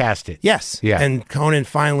trying to cast it. Yes. Yeah. And Conan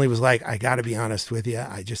finally was like, I got to be honest with you.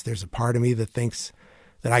 There's a part of me that thinks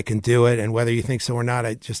that I can do it. And whether you think so or not,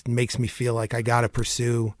 it just makes me feel like I got to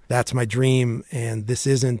pursue. That's my dream. And this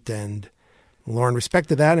isn't. And Lorne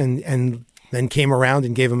respected that and then came around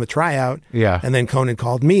and gave him a tryout. Yeah. And then Conan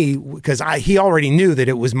called me because he already knew that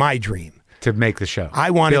it was my dream. To make the show.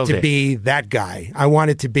 I wanted to be that guy. I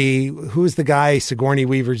wanted to be, who's the guy, Sigourney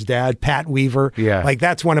Weaver's dad, Pat Weaver. Yeah. Like,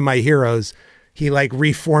 that's one of my heroes. He like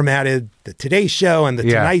reformatted the Today Show and the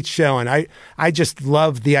Tonight Show. And I just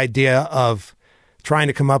loved the idea of trying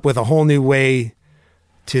to come up with a whole new way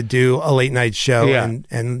to do a late night show. Yeah.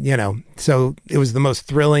 And so it was the most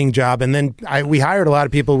thrilling job. And then we hired a lot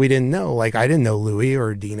of people we didn't know. Like, I didn't know Louis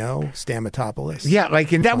or Dino Stamatopoulos. Yeah,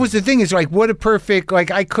 like, and that was the thing is like, what a perfect,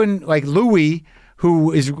 like, I couldn't, like, Louis,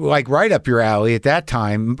 who is like right up your alley at that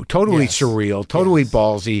time, totally surreal, totally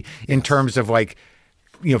ballsy in terms of like,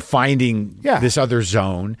 finding this other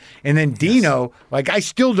zone. And then Dino, like, I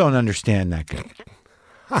still don't understand that guy.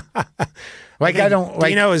 Like, I don't like.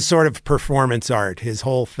 Dino is sort of performance art, his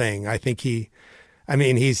whole thing. I think he's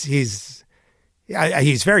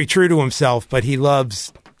very true to himself, but he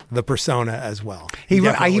loves the persona as well. He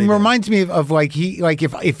reminds me of like,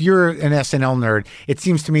 if you're an SNL nerd, it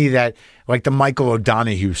seems to me that like the Michael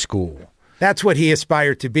O'Donoghue school. That's what he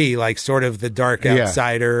aspired to be, like sort of the dark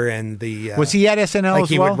outsider and the... was he at SNL like as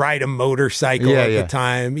he well? would ride a motorcycle at the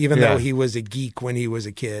time, even though he was a geek when he was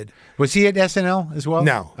a kid. Was he at SNL as well?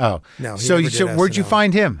 No. Oh. No. So where'd you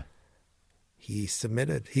find him? He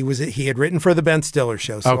submitted. He had written for the Ben Stiller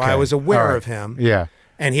show, so I was aware of him. Yeah.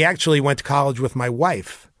 And he actually went to college with my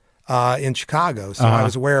wife in Chicago, so I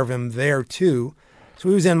was aware of him there too. So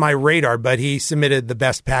he was in my radar, but he submitted the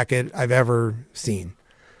best packet I've ever seen.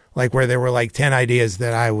 Like where there were like 10 ideas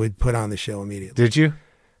that I would put on the show immediately. Did you?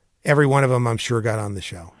 Every one of them, I'm sure, got on the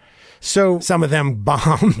show. So some of them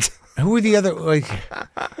bombed. Who were the other? Like,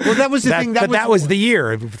 well, that was the thing. That was the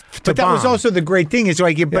year. But that was also the great thing. Is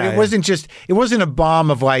like, it wasn't just. It wasn't a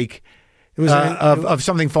bomb of like. It was of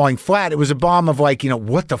something falling flat. It was a bomb of like,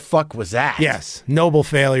 what the fuck was that? Yes, noble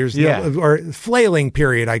failures. Or flailing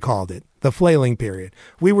period. I called it the flailing period.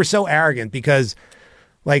 We were so arrogant because.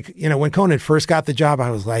 Like, when Conan first got the job,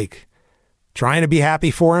 I was like trying to be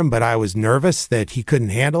happy for him, but I was nervous that he couldn't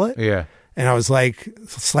handle it. Yeah. And I was like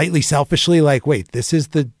slightly selfishly like, wait, this is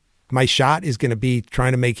my shot is going to be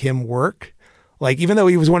trying to make him work. Like, even though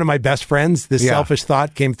he was one of my best friends, this selfish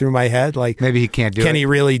thought came through my head. Like, maybe he can't do it. Can he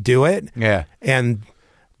really do it? Yeah.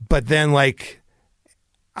 But then like,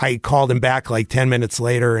 I called him back like 10 minutes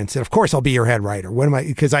later and said, of course I'll be your head writer.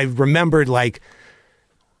 Because I remembered like,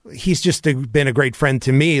 he's just been a great friend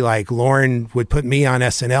to me. Like Lorne would put me on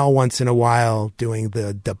SNL once in a while doing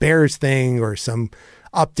the Bears thing or some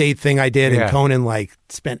update thing I did. And Conan like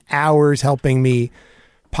spent hours helping me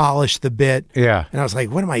polish the bit. Yeah. And I was like,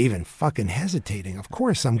 what am I even fucking hesitating? Of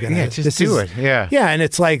course I'm going to just do it. Yeah. Yeah. And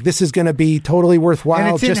it's like, this is going to be totally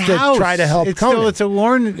worthwhile just to try to help Conan.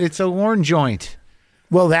 It's a Lorne joint.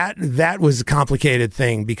 Well, that was a complicated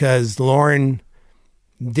thing because Lorne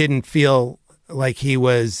didn't feel like he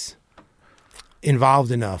was involved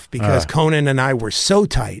enough because Conan and I were so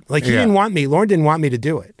tight. Like Lorne didn't want me to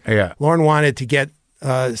do it. Yeah. Lorne wanted to get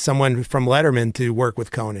someone from Letterman to work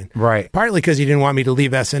with Conan. Right. Partly because he didn't want me to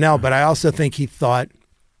leave SNL, but I also think he thought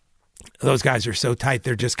those guys are so tight,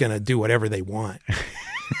 they're just going to do whatever they want.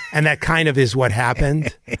 And that kind of is what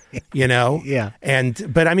happened, Yeah.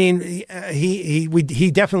 But I mean,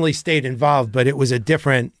 he definitely stayed involved, but it was a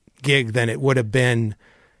different gig than it would have been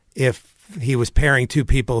if he was pairing two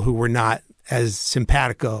people who were not as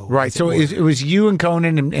simpatico. Right. So it was you and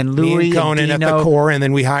Conan and Louis Me and Conan and at the core, and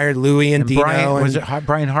then we hired Louis and Dino. Brian, was it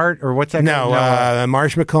Brian Hart or what's that? No,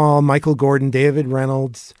 Marsh McCall, Michael Gordon, David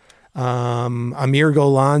Reynolds, Amir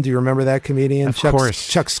Golan. Do you remember that comedian? Of course.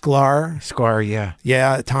 Chuck Sklar. Sklar, yeah.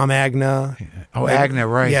 Yeah, Tom Agna. Oh, Agna,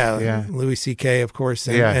 right. Yeah. Louis C.K., of course.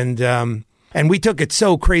 And we took it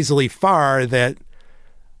so crazily far that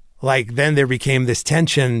like then there became this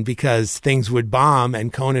tension because things would bomb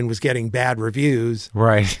and Conan was getting bad reviews.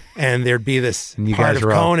 Right. And there'd be this part of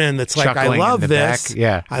Conan that's like, I love this.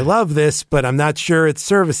 Yeah. I love this, but I'm not sure it's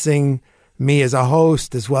servicing me as a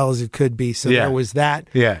host as well as it could be. So Yeah. there was that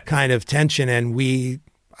Yeah. kind of tension, and we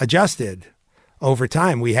adjusted over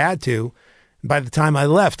time. We had to. By the time I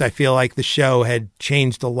left, I feel like the show had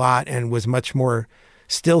changed a lot and was much more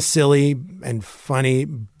still silly and funny,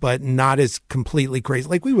 but not as completely crazy.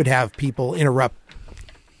 Like we would have people interrupt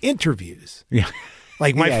interviews. Yeah.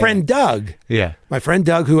 Like my Yeah, friend Doug. Yeah. My friend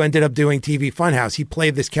Doug, who ended up doing TV Funhouse, he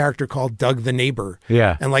played this character called Doug the Neighbor.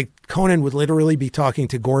 Yeah. And like Conan would literally be talking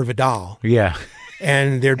to Gore Vidal. Yeah.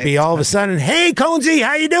 And there'd be all of a sudden, hey, Conesy,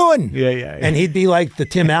 how you doing? Yeah. And he'd be like the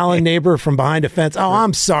Tim Allen neighbor from behind a fence. Oh,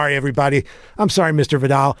 I'm sorry, everybody. I'm sorry, Mr.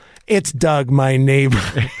 Vidal. It's Doug, my neighbor.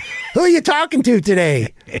 Who are you talking to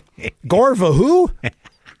today? Gorva who?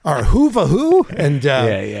 Or Hoova who? And,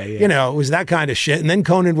 Yeah. you know, it was that kind of shit. And then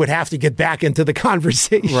Conan would have to get back into the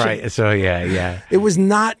conversation. Right. So, yeah. It was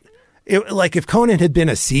not, like if Conan had been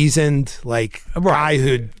a seasoned, like, guy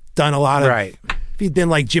who'd done a lot of, Right. if he'd been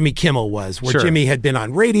like Jimmy Kimmel was, where Sure. Jimmy had been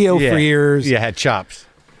on radio Yeah. for years. Yeah, had chops.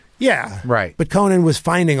 Yeah. Right. But Conan was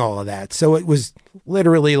finding all of that. So it was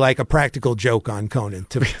literally like a practical joke on Conan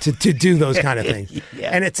to do those kind of things. Yeah.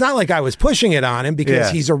 And it's not like I was pushing it on him because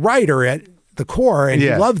Yeah. he's a writer at the core and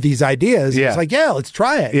Yeah. he loved these ideas. Yeah. It's like, yeah, let's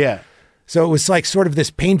try it. Yeah. So it was like sort of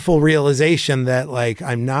this painful realization that like,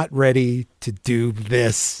 I'm not ready to do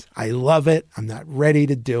this. I love it. I'm not ready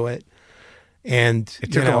to do it. And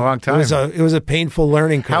It took him a long time. It was a painful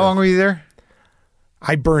learning curve. How long were you there?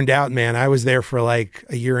 I burned out, man. I was there for like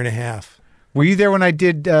a year and a half. Were you there when I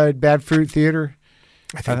did Bad Fruit Theater?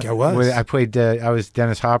 I think I was. I played. I was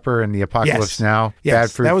Dennis Hopper in the Apocalypse Yes. Now. Yes,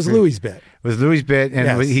 Bad Fruit. that was Louis' bit. It was Louis' bit, and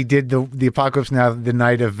Yes. he did the Apocalypse Now the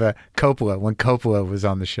night of Coppola, when Coppola was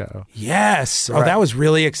on the show. Yes. Oh, Right. that was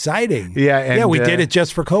really exciting. Yeah, and, yeah, we did it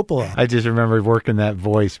just for Coppola. I just remember working that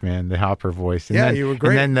voice, man, the Hopper voice. And Yeah, then, you were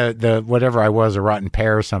great. And then the whatever I was, a rotten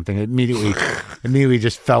pear or something, it immediately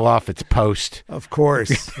just fell off its post. Of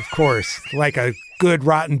course. Like a good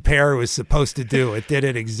rotten pear was supposed to do. It did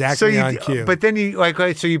it exactly on cue. But then you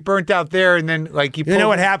so you burnt out there, and then like you. You know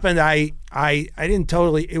what happened? I didn't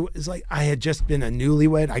totally. It was like I had just been a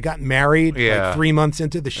newlywed. I got married Yeah. like 3 months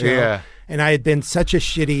into the show, Yeah. and I had been such a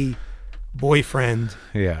shitty boyfriend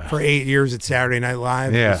Yeah. for 8 years at Saturday Night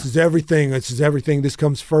Live. Yeah. This is everything. This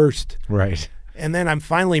comes first. Right. And then I'm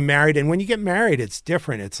finally married. And when you get married, it's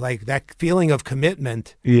different. It's like that feeling of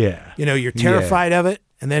commitment. Yeah. You know, you're terrified of it,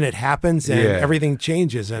 and then it happens, and Yeah. everything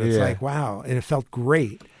changes, and it's Yeah. like, wow, and it felt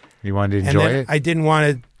great. You wanted to And enjoy then it. I didn't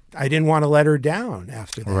want to let her down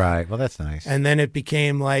after that. Right. Well, that's nice. And then it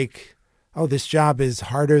became like, oh, this job is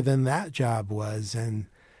harder than that job was, and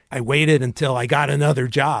I waited until I got another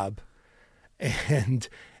job, and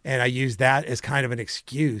I used that as kind of an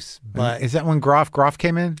excuse. But Is that when Groff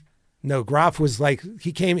came in? no, Groff was like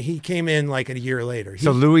he came in like a year later.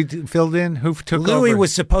 So Louis filled in. Who took over? Louis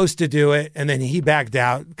was supposed to do it, and then he backed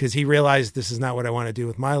out because he realized this is not what I want to do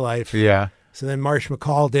with my life. Yeah. So then Marsh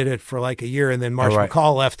McCall did it for like a year, and then Marsh right.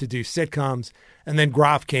 McCall left to do sitcoms, and then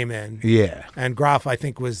Groff came in. Yeah. And Groff, I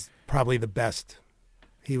think, was probably the best.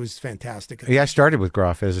 He was fantastic. Yeah, I started with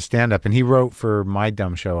Groff as a stand-up, and he wrote for my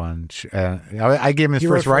dumb show on. I gave him his You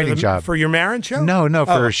first wrote for writing job. for your Marin show? No,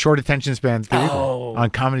 for Oh. short attention span theater on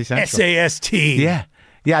Comedy Central. SAST. Yeah,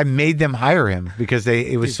 I made them hire him because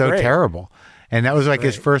it was He's so great. terrible, and that was like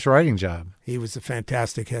his great. first writing job. He was a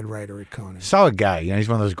fantastic head writer at Conan. Solid guy. You know, he's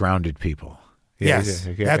one of those grounded people. Yeah, Yes,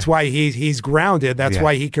 yeah. that's why he's grounded. That's Yeah.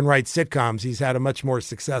 why he can write sitcoms. He's had a much more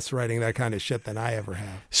success writing that kind of shit than I ever have.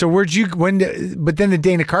 So but then the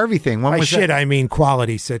Dana Carvey thing. When By was shit, that? I mean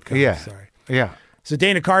quality sitcoms. Yeah. Sorry. Yeah. So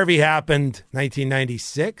Dana Carvey happened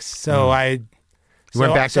 1996. So You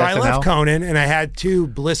went back to so I SNL? left Conan, and I had 2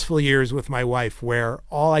 blissful years with my wife where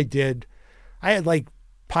all I had like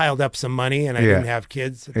piled up some money, and I Yeah. didn't have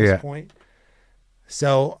kids at this Yeah. point.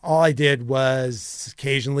 So all I did was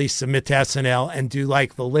occasionally submit to SNL and do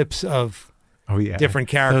like the lips of Oh yeah. different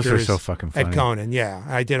characters. Those are so fucking funny. At Conan. Yeah,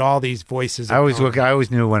 I did all these voices. I of always Conan. I always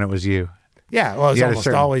knew when it was you. Yeah, well, it was You had a almost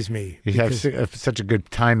certain- always me. You have because- such a good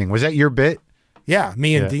timing. Was that your bit? Yeah,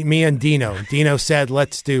 me and Dino. Dino said,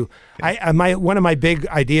 "Let's do." One of my big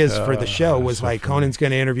ideas for the show was like Conan's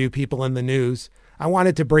going to interview people in the news. I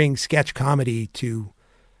wanted to bring sketch comedy to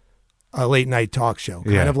a late night talk show,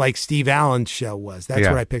 kind Yeah. of like Steve Allen's show was. That's Yeah.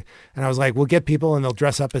 what I picked, and I was like, "We'll get people, and they'll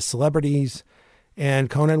dress up as celebrities, and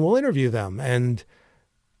Conan will interview them." And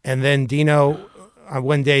then Dino.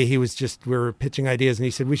 One day we were pitching ideas, and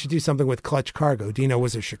he said we should do something with Clutch Cargo. Dino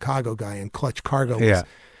was a Chicago guy, and Clutch Cargo was Yeah.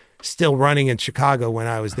 still running in Chicago when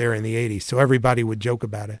I was there in the 80s. So everybody would joke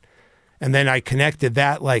about it. And then I connected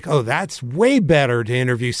that like, oh, that's way better to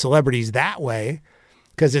interview celebrities that way.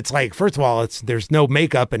 Because it's like, first of all, there's no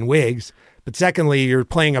makeup and wigs. But But secondly, you're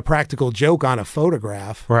playing a practical joke on a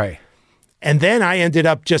photograph. Right. And then I ended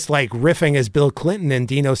up just like riffing as Bill Clinton, and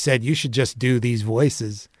Dino said, you should just do these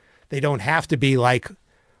voices. They don't have to be like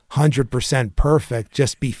 100% perfect,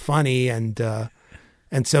 just be funny. And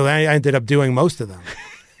so I ended up doing most of them,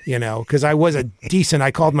 you know, because I was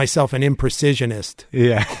I called myself an imprecisionist.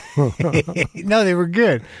 Yeah. No, they were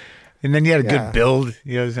good. And then you had a good build.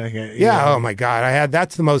 You know, it was like Oh my God.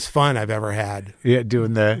 That's the most fun I've ever had. Yeah,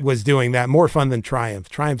 doing that. More fun than Triumph.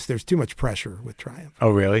 Triumphs, there's too much pressure with Triumph. Oh,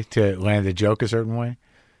 really? To land a joke a certain way?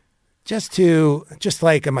 Just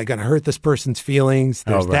like, am I going to hurt this person's feelings?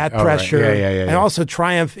 There's that pressure. Right. Yeah. And also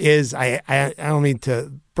Triumph is, I don't mean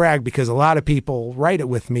to brag because a lot of people write it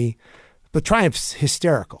with me, but Triumph's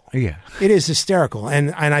hysterical. Yeah. It is hysterical. And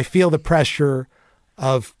I feel the pressure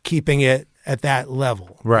of keeping it at that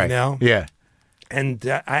level. Right. You know? Yeah. And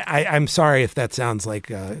I'm sorry if that sounds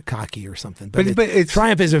like cocky or something, but it's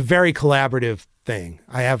Triumph is a very collaborative thing.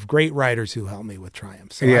 I have great writers who help me with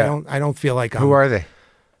Triumph. So I don't feel like Who are they?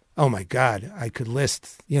 Oh my God, I could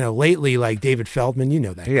list, lately, like David Feldman,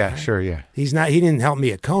 that Yeah, guy. sure, yeah. He didn't help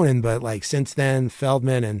me at Conan, but like since then,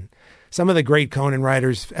 Feldman and some of the great Conan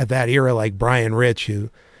writers at that era, like Brian Rich, who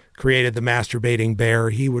created the masturbating bear,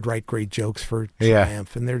 he would write great jokes for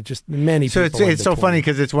Triumph, and there are just many people. So it's so funny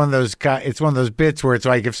because it's one of those bits where it's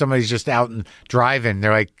like if somebody's just out and driving,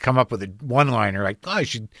 they're like come up with a one-liner, like, oh, I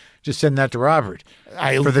should just send that to Robert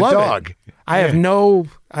for the dog.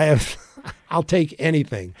 I'll take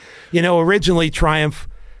anything. Originally Triumph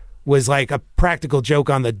was like a practical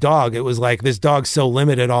joke on the dog. It was like, this dog's so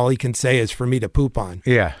limited, all he can say is for me to poop on.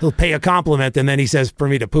 Yeah. He'll pay a compliment and then he says for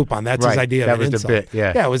me to poop on. That's his idea of an insult. That was the bit,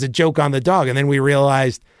 yeah. Yeah, it was a joke on the dog. And then we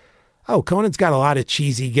realized, oh, Conan's got a lot of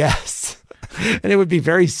cheesy guests. And it would be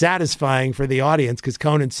very satisfying for the audience because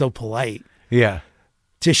Conan's so polite. Yeah.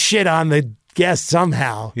 To shit on the guest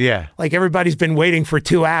somehow. Yeah. Like everybody's been waiting for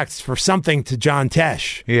 2 acts for something to John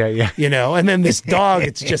Tesh. Yeah. And then this dog,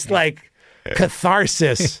 it's just like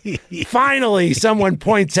catharsis. Finally, someone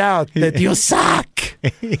points out that you suck.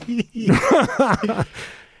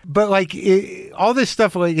 But like all this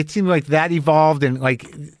stuff, like it seemed like that evolved, and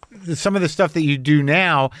like some of the stuff that you do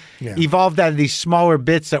now evolved out of these smaller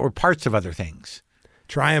bits that were parts of other things.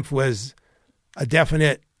 Triumph was a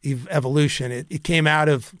definite evolution. It came out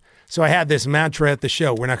of. So I had this mantra at the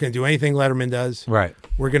show: we're not going to do anything Letterman does. Right.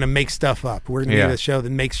 We're going to make stuff up. We're going to do a show that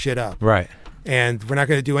makes shit up. Right. And we're not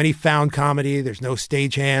going to do any found comedy. There's no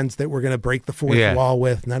stagehands that we're going to break the fourth wall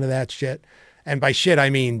with. None of that shit. And by shit,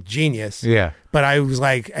 I mean genius. Yeah. But I was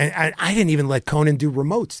like, and I didn't even let Conan do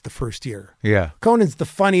remotes the first year. Yeah. Conan's the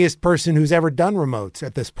funniest person who's ever done remotes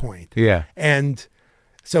at this point. Yeah. And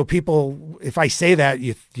so people, if I say that,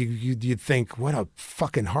 you'd think, what a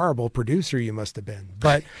fucking horrible producer you must have been.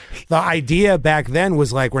 But the idea back then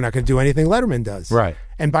was like, we're not going to do anything Letterman does. Right.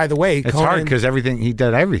 And by the way, it's hard because he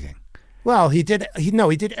did everything. Well, he did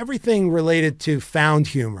everything related to found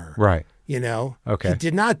humor. Right. Okay. He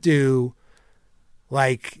did not do,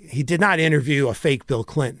 he did not interview a fake Bill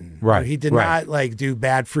Clinton. Right. He did not do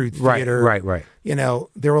Bad Fruit Theater. Right.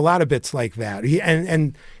 There were a lot of bits like that.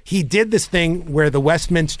 And he did this thing where the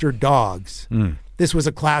Westminster Dogs, this was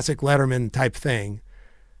a classic Letterman type thing.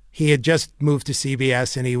 He had just moved to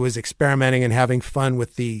CBS and he was experimenting and having fun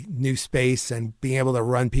with the new space and being able to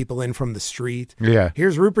run people in from the street. Yeah.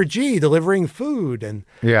 Here's Rupert G. delivering food. And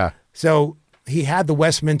so he had the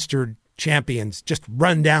Westminster champions just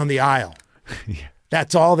run down the aisle. Yeah.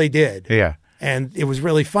 That's all they did. Yeah. And it was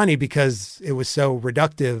really funny because it was so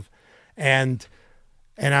reductive. And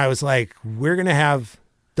I was like, we're going to have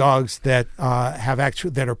dogs that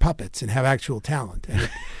that are puppets and have actual talent.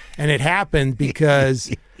 And it happened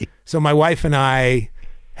because so my wife and I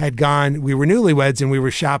we were newlyweds and we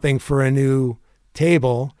were shopping for a new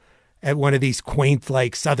table at one of these quaint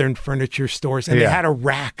Southern furniture stores. And they had a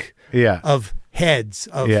rack of heads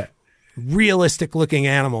of realistic looking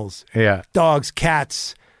animals. Yeah. Dogs,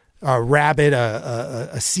 cats, a rabbit,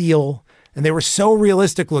 a seal. And they were so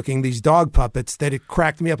realistic looking, these dog puppets, that it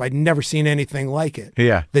cracked me up. I'd never seen anything like it.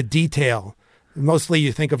 Yeah. The detail. Mostly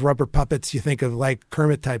you think of rubber puppets, you think of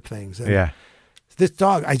Kermit type things. And this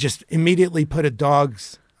dog, I just immediately put a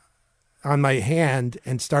dog's on my hand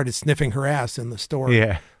and started sniffing her ass in the store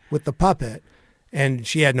with the puppet. And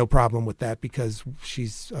she had no problem with that because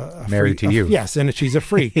she's married to you. Yes, and she's a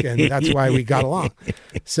freak, and that's why we got along.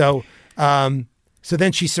 So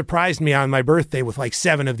then she surprised me on my birthday with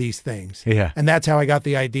 7 of these things. Yeah. And that's how I got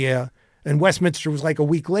the idea. And Westminster was a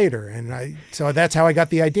week later. And so that's how I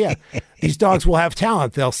got the idea. These dogs will have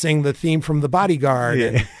talent. They'll sing the theme from The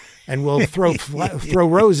Bodyguard and we'll throw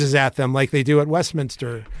roses at them like they do at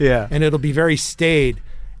Westminster. Yeah. And it'll be very staid.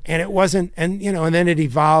 And it wasn't, and and then it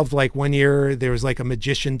evolved. Like one year there was like a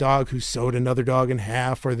magician dog who sewed another dog in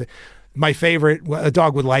half, or my favorite, a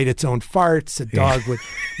dog would light its own farts.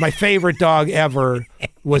 My favorite dog ever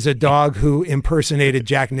was a dog who impersonated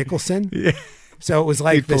Jack Nicholson. Yeah. So it was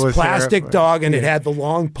like this plastic dog, and it had the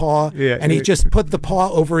long paw, and he just put the paw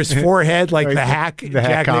over his forehead like the hack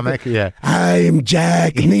Jack comic. Yeah, I'm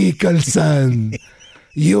Jack Nicholson.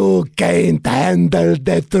 You can't handle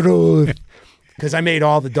the truth. Because I made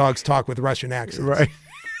all the dogs talk with Russian accents. Right.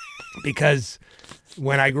 Because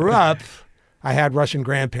when I grew up, I had Russian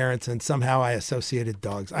grandparents, and somehow I associated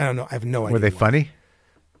dogs. I don't know. I have no idea. Were they funny?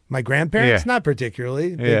 My grandparents? Yeah. Not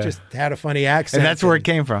particularly. They just had a funny accent. And that's where it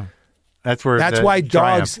came from. That's why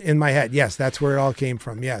dogs in my head. Yes, that's where it all came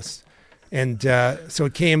from. Yes. And so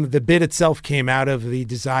the bit itself came out of the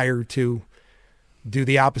desire to do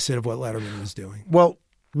the opposite of what Letterman was doing. Well,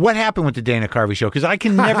 what happened with the Dana Carvey show? Because I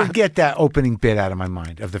can never get that opening bit out of my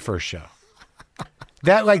mind of the first show.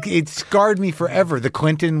 That, it scarred me forever. The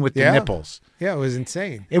Clinton with the nipples. Yeah, it was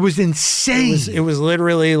insane. It was insane. It was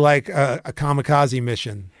literally like a kamikaze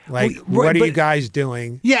mission. What are you guys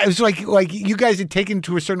doing? Yeah, it was like you guys had taken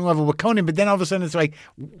to a certain level with Conan, but then all of a sudden it's like,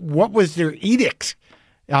 what was their edict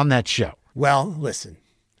on that show? Well, listen.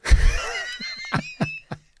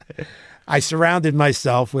 I surrounded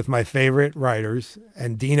myself with my favorite writers,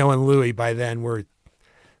 and Dino and Louie by then were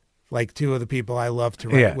like two of the people I loved to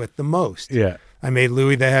write with the most. Yeah. I made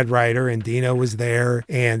Louie the head writer, and Dino was there,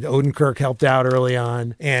 and Odenkirk helped out early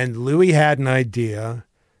on. And Louie had an idea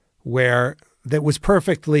that was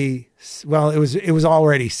perfectly, well, it was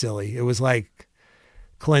already silly. It was like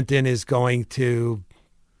Clinton is going to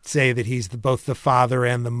say that he's both the father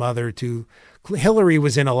and the mother to, Hillary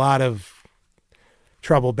was in a lot of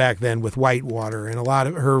trouble back then with Whitewater, and a lot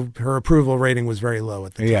of her approval rating was very low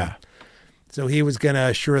at the time. Yeah. So he was going to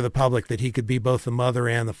assure the public that he could be both the mother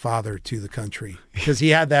and the father to the country, because he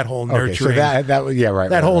had that whole nurturing. Okay, so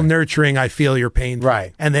that whole nurturing, I feel your pain.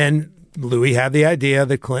 Right. And then Louis had the idea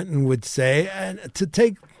that Clinton would say, and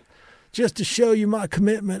just to show you my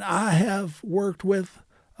commitment, I have worked with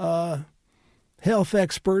health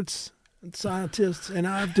experts and scientists, and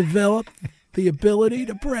I've developed the ability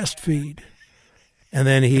to breastfeed. And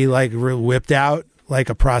then he whipped out like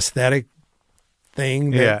a prosthetic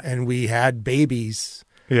thing, and we had babies.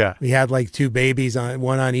 Yeah, we had like two babies,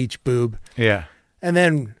 one on each boob. Yeah, and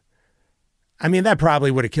then, I mean, that probably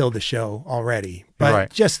would have killed the show already.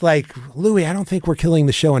 But just like Louis, I don't think we're killing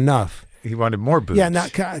the show enough. He wanted more boobs. Yeah, now,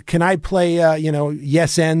 can I play,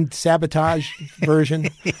 Yes End Sabotage version?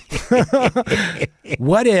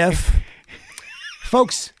 What if,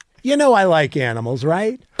 folks, I like animals,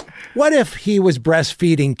 right? What if he was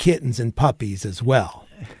breastfeeding kittens and puppies as well?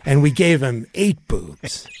 And we gave him 8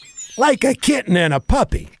 boobs, like a kitten and a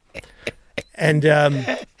puppy. And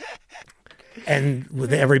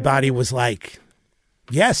everybody was like,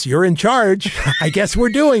 yes, you're in charge. I guess we're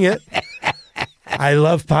doing it. I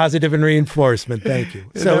love positive and reinforcement. Thank you.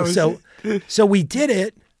 So we did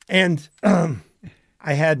it, and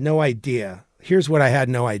I had no idea. Here's what I had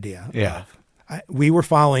no idea of. We were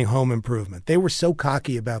following Home Improvement. They were so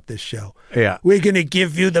cocky about this show. Yeah. We're going to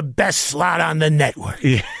give you the best slot on the network.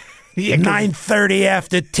 Yeah. 9:30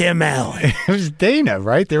 after Tim Allen. It was Dana,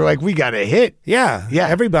 right? They were like, we got a hit. Yeah. Yeah.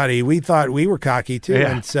 Everybody, we thought we were cocky too.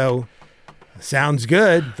 Yeah. And so, sounds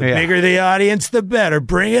good. The bigger the audience, the better.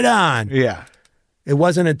 Bring it on. Yeah. It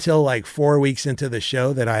wasn't until like 4 weeks into the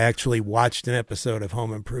show that I actually watched an episode of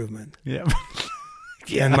Home Improvement. Yeah.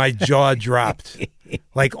 And my jaw dropped.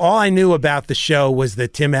 Like, all I knew about the show was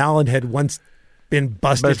that Tim Allen had once been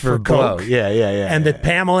busted for coke. Yeah. And that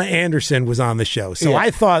Pamela Anderson was on the show. So I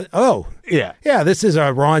thought, yeah, this is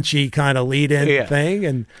a raunchy kind of lead-in thing.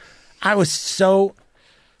 And I was so,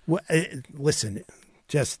 listen,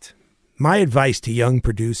 just my advice to young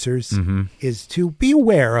producers is to be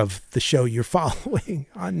aware of the show you're following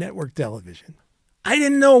on network television. I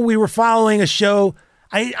didn't know we were following a show.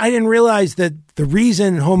 I didn't realize that the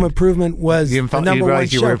reason Home Improvement was the number one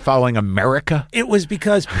show. You were following America? It was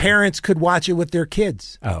because parents could watch it with their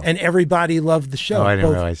kids, and everybody loved the show. Oh, I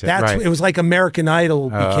didn't realize that. It was like American Idol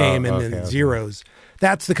became in the Zeros.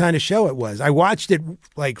 That's the kind of show it was. I watched it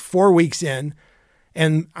like 4 weeks in,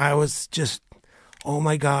 and I was just, oh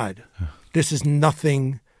my God, this is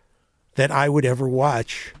nothing that I would ever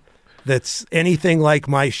watch that's anything like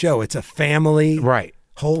my show. It's a family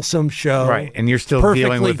wholesome show. Right. And you're still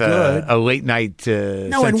dealing with a late night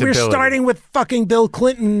sensibility. And we're starting with fucking Bill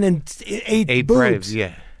Clinton and eight boobs. Braves,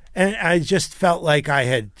 yeah. And I just felt like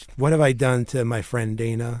what have I done to my friend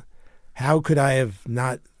Dana? How could I have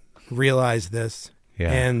not realized this?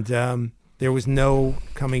 Yeah. And There was no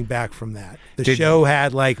coming back from that. The show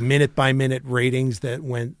had like minute by minute ratings that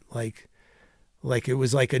went like it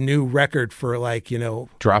was like a new record for like,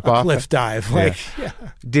 drop a off, cliff dive. Yeah. Like, yeah.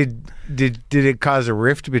 Did it cause a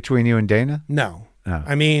rift between you and Dana? No. Oh.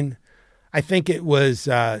 I mean, I think it was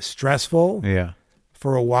stressful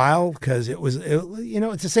for a while because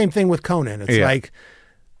it's the same thing with Conan. It's like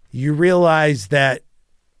you realize that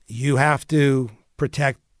you have to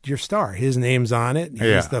protect your star. His name's on it.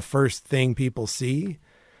 He's the first thing people see.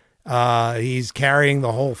 He's carrying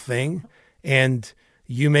the whole thing. And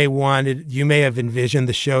you may have envisioned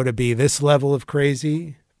the show to be this level of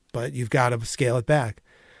crazy, but you've got to scale it back.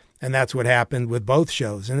 And that's what happened with both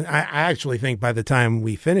shows. And I actually think by the time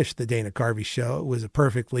we finished the Dana Carvey show, it was a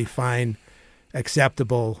perfectly fine,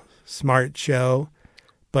 acceptable, smart show.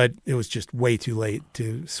 But it was just way too late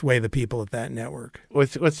to sway the people at that network.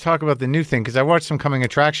 Let's talk about the new thing, because I watched some coming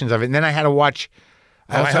attractions of it, and then I had to watch.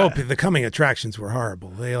 I hope the coming attractions were horrible.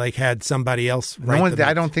 They like had somebody else write them.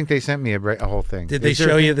 I don't think they sent me a whole thing. Did they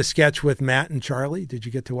show you the sketch with Matt and Charlie? Did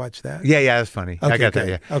you get to watch that? Yeah, that's funny. Okay, I got good.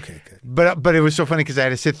 that. Yeah. Okay, good. But it was so funny because I had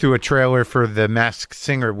to sit through a trailer for The Masked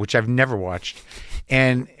Singer, which I've never watched,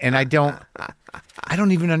 and I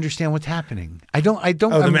don't even understand what's happening. I don't.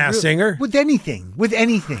 Oh, The Masked Singer? With anything.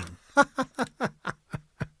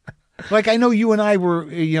 Like, I know you and I were,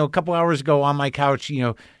 a couple hours ago on my couch,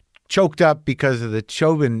 choked up because of the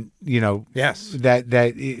Chauvin, Yes.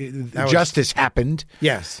 that justice happened.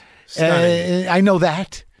 Yes. Stunning. I know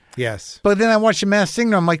that. Yes. But then I watched The Masked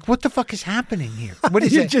Singer. I'm like, what the fuck is happening here? What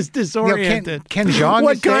is You're it? just disoriented. Ken Jeong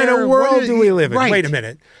What is kind there? of world do we live in? Right. Wait a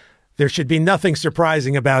minute. There should be nothing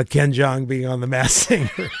surprising about Ken Jeong being on The Masked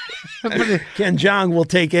Singer. Ken Jeong will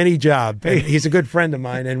take any job. He's a good friend of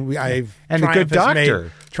mine, and a good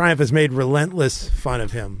doctor. Triumph has made relentless fun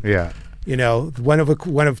of him. Yeah.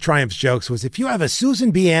 One of Triumph's jokes was, if you have a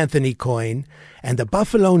Susan B. Anthony coin and a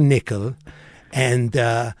Buffalo nickel and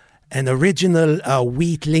an original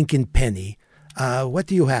wheat Lincoln penny, what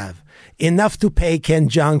do you have? Enough to pay Ken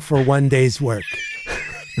Jeong for one day's work.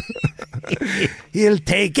 He'll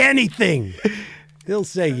take anything. He'll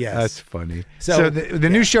say yes. That's funny. So the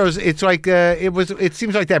new shows, it's like it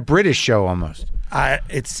seems like that British show almost.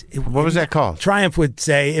 What was that called? Triumph would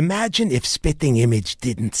say, imagine if Spitting Image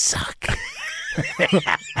didn't suck.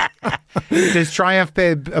 Does Triumph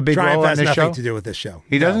play a big Triumph role on has this nothing show? to do with this show.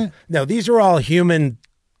 He doesn't? No, these are all human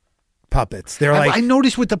puppets. They're I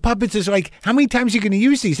noticed with the puppets is like, how many times are you going to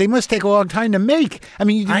use these? They must take a long time to make. I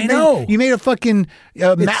mean, I know. You made a fucking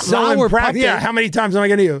Matt Lauer puppet. Yeah, how many times am I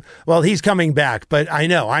going to use? Well, he's coming back, but I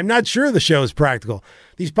know. I'm not sure the show is practical.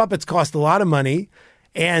 These puppets cost a lot of money.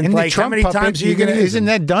 And like, how many times are you going to use Isn't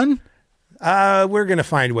that done? We're going to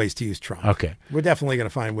find ways to use Trump. Okay. We're definitely going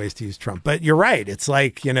to find ways to use Trump. But you're right. It's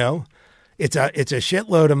like, it's a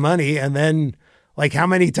shitload of money. And then, like, how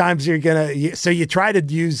many times are you going to... So you try to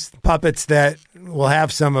use puppets that will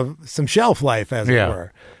have some shelf life, as it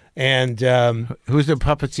were. And... who's the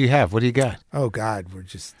puppets you have? What do you got? Oh, God. We're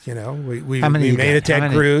just, we How many made a Ted How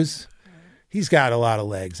many? Cruz. He's got a lot of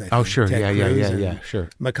legs, I think. Oh, sure. Ted Yeah, Cruz sure.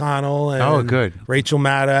 McConnell and good. Rachel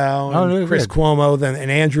Maddow and Chris good. Cuomo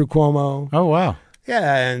and Andrew Cuomo. Oh, wow.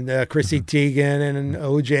 Yeah, and Chrissy Teigen and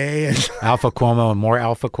OJ. And Alpha Cuomo and more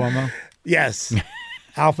Alpha Cuomo? yes.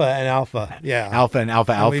 Alpha and Alpha. Yeah. Alpha and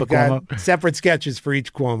Alpha We've Cuomo? got separate sketches for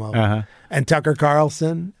each Cuomo. Uh-huh. And Tucker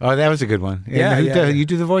Carlson. Oh, that was a good one. Yeah, And you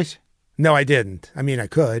do the voice? No, I didn't. I mean, I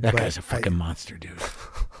could. That but guy's a fucking monster, dude.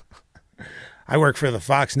 I work for the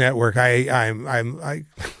Fox Network. I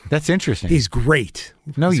That's interesting. He's great.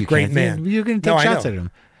 No, he's you a great can't. man. You're going to take No, I shots know. at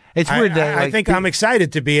him. It's weird that I think I'm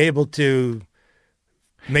excited to be able to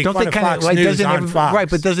make fun of Fox News on Fox. Right,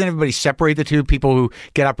 but doesn't everybody separate the two? People who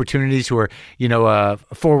get opportunities, who are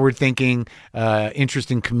forward-thinking,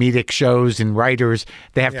 interesting comedic shows and writers,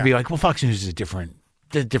 they have to be like, well, Fox News is a different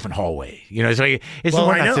hallway. It's like it's Well,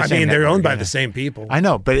 we're I not know. the I same mean, they're network, owned by the same people. I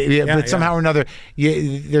know, but somehow or another,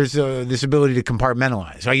 there's this ability to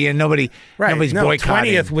compartmentalize. Nobody's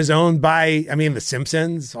boycotting. 20th was owned by, The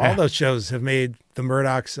Simpsons. All those shows have made the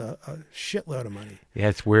Murdochs a shitload of money. Yeah,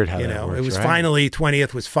 it's weird how that works. It was right? finally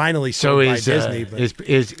 20th was finally sold by Disney. But is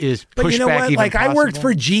pushback but you know what? even Like possible? I worked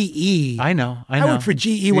for GE. I know. I worked for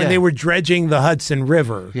GE when they were dredging the Hudson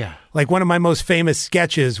River. Yeah. Like one of my most famous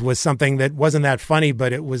sketches was something that wasn't that funny,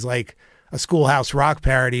 but it was like a Schoolhouse Rock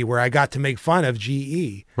parody where I got to make fun of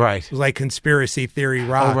GE. Right. It was like conspiracy theory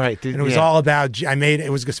rock. Oh, right. And it was all about, originally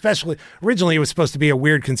it was supposed to be a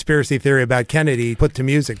weird conspiracy theory about Kennedy put to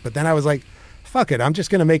music. But then I was like, fuck it, I'm just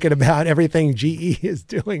going to make it about everything GE is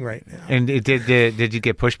doing right now. And did you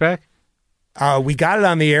get pushback? We got it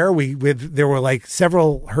on the air. There were like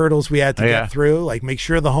several hurdles we had to Yeah. get through, like make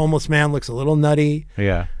sure the homeless man looks a little nutty.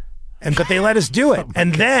 Yeah. But they let us do it.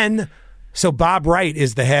 And then, so Bob Wright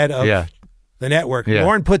is the head of Yeah. the network. Yeah.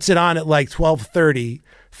 Lauren puts it on at like 12:30,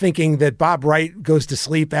 thinking that Bob Wright goes to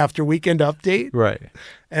sleep after Weekend Update. Right.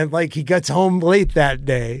 And like he gets home late that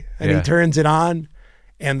day and Yeah. he turns it on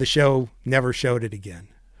and the show never showed it again.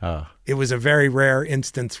 Oh. It was a very rare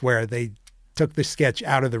instance where they took the sketch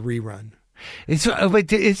out of the rerun. It's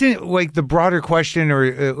like, isn't it like the broader question,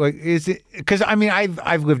 or like, is it? Because I mean,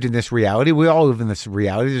 I've lived in this reality. We all live in this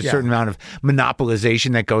reality. There's a Yeah. certain amount of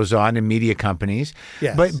monopolization that goes on in media companies.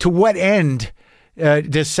 Yes. But to what end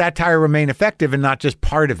does satire remain effective and not just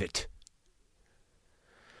part of it?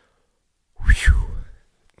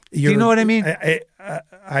 Do you know what I mean?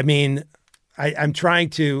 I mean, I'm trying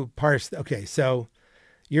to parse. Okay, so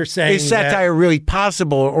you're saying Is satire really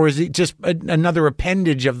possible, or is it just another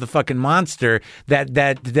appendage of the fucking monster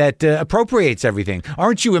that appropriates everything?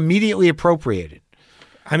 Aren't you immediately appropriated?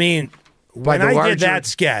 I mean, By when the I larger- did that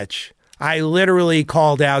sketch, I literally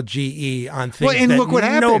called out GE on things Well, and that look what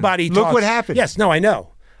happened. nobody Look talks- what happened. Yes, no, I know.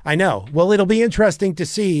 Well, it'll be interesting to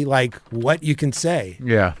see like what you can say.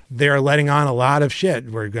 Yeah. They're letting on a lot of shit.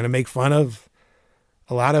 We're going to make fun of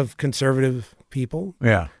a lot of conservative people.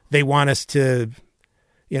 Yeah. They want us to,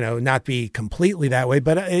 not be completely that way,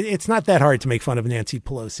 but it's not that hard to make fun of Nancy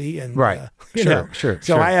Pelosi. And Right. Sure. So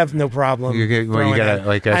Sure. I have no problem. You gotta,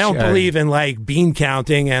 like, I don't believe in like bean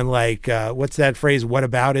counting and like what's that phrase?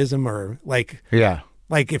 Whataboutism, or like Yeah.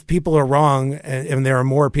 like if people are wrong and there are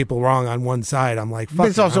more people wrong on one side, I'm like, fuck. But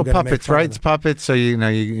it's it, also I'm gonna make puppets, fun right? of It's them. puppets. So you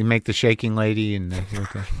make the shaking lady and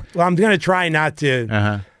Well, I'm going to try not to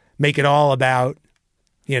uh-huh. make it all about,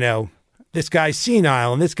 this guy's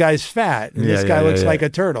senile and this guy's fat and this Yeah, guy yeah, looks yeah. like a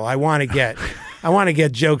turtle. I want to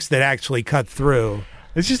get jokes that actually cut through.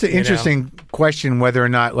 It's just an interesting question whether or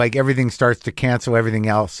not like everything starts to cancel everything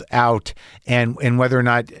else out, and whether or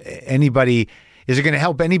not anybody is it going to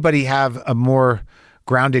help anybody have a more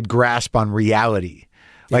grounded grasp on reality.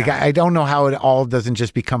 Like Yeah. I don't know how it all doesn't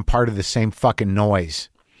just become part of the same fucking noise.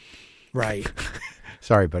 Right.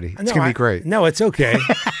 Sorry, buddy. It's No, gonna be great. No, it's okay.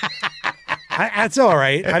 That's all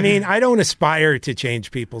right. I mean, I don't aspire to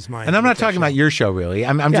change people's minds. And I'm not with the talking show. about your show, really.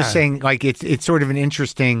 I'm Yeah. just saying, like it's sort of an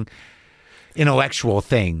interesting intellectual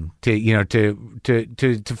thing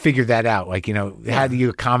to figure that out. Like how do you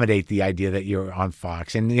accommodate the idea that you're on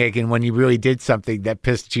Fox? And like, and when you really did something that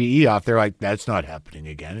pissed GE off, they're like, "That's not happening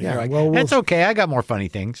again." And Yeah, you're like, well, that's okay. I got more funny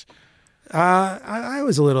things. I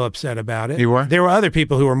was a little upset about it. You were? There were other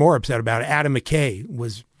people who were more upset about it. Adam McKay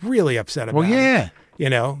was really upset about Well, it. yeah.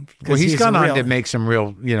 'Cause Well, he's gone a on real- to make some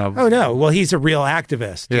real, Oh no! Well, he's a real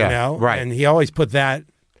activist, Yeah, right. And he always put that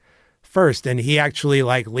first, and he actually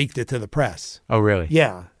like leaked it to the press. Oh, really?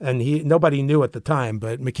 Yeah, and nobody knew at the time,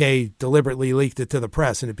 but McKay deliberately leaked it to the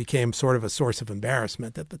press, and it became sort of a source of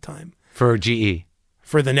embarrassment at the time For GE.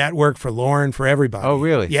 for the network, for Lauren, for everybody. Oh,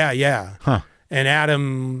 really? Yeah. Huh. And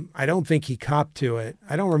Adam, I don't think he copped to it.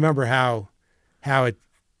 I don't remember how it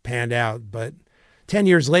panned out, but 10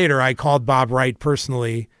 years later, I called Bob Wright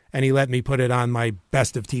personally, and he let me put it on my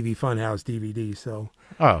Best of TV Funhouse DVD.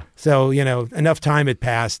 So enough time had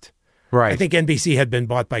passed. Right. I think NBC had been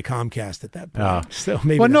bought by Comcast at that point. Oh. So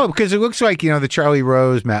maybe Well, that- no, because it looks like, the Charlie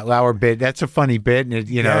Rose, Matt Lauer bit, that's a funny bit. And, it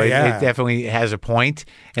Yeah. definitely has a point.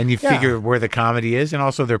 And you Yeah. figure where the comedy is. And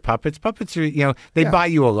also they're puppets. Puppets are, they buy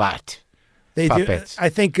you a lot. they puppets. do. I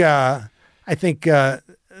think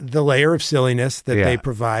the layer of silliness that Yeah. they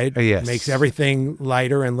provide Yes. makes everything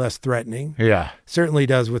lighter and less threatening. Yeah. Certainly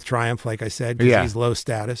does with Triumph, like I said, because Yeah. he's low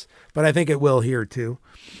status. But I think it will here too.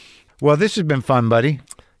 Well, this has been fun, buddy.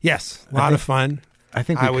 Yes, a lot of fun. I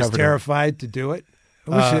think we I was covered it. terrified to do it.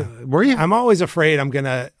 Were you? I'm always afraid I'm going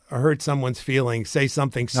to hurt someone's feelings, say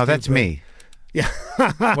something No, stupid. that's me. Yeah.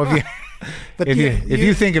 Well, But if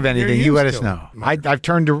you think of anything, you're you let used us to know. it. I've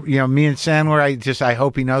turned to me and Sandler. I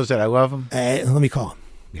hope he knows that I love him. Let me call him.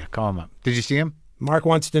 Yeah, call him up. Did you see him? Mark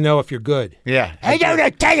wants to know if you're good. Yeah.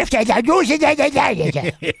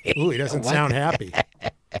 Ooh, he doesn't sound happy.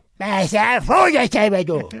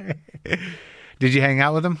 Did you hang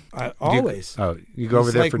out with him? Always. You go over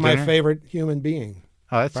He's there like for my dinner? favorite human being.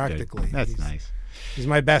 Oh, that's practically. good. That's He's- nice. He's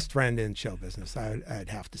my best friend in show business. I'd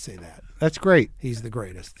have to say that. That's great. He's the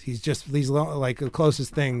greatest. He's like the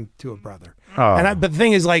closest thing to a brother. Oh. But the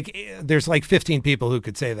thing is, like, there's like 15 people who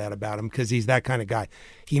could say that about him because he's that kind of guy.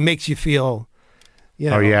 He makes you feel,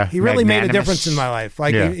 Oh, yeah. he really made a Magnanimous. difference in my life.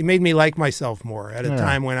 Like, Yeah. he made me like myself more at a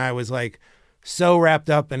time when I was like so wrapped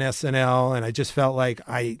up in SNL, and I just felt like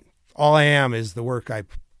all I am is the work I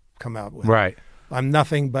come out with. Right. I'm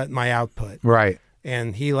nothing but my output. Right.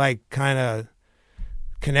 and he like kind of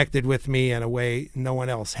connected with me in a way no one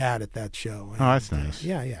else had at that show. And, Oh, that's nice.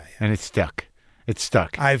 Yeah. And it's stuck. It's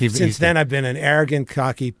stuck. Since then I've been an arrogant,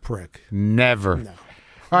 cocky prick. Never. No.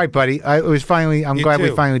 All right, buddy. I'm You glad we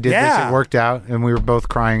too. finally did this. Yeah. It worked out, and we were both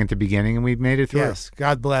crying at the beginning, and we made it through. Yes,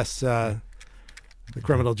 God bless the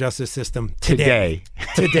criminal justice system today.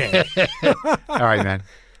 Today. All right, man.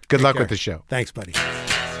 Good luck care. with the show. Thanks, buddy.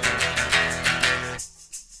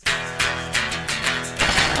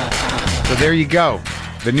 So there you go.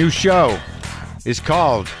 The new show is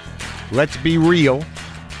called Let's Be Real.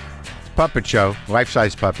 It's a puppet show,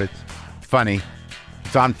 life-size puppets. Funny.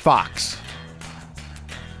 It's on Fox.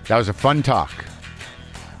 That was a fun talk.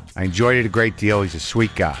 I enjoyed it a great deal. He's a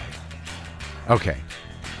sweet guy. Okay.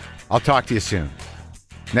 I'll talk to you soon.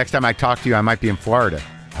 Next time I talk to you, I might be in Florida.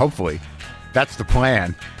 Hopefully. That's the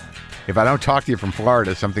plan. If I don't talk to you from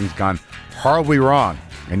Florida, something's gone horribly wrong,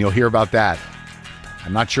 and you'll hear about that.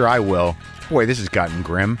 I'm not sure I will. Boy, this has gotten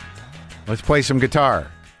grim. Let's play some guitar.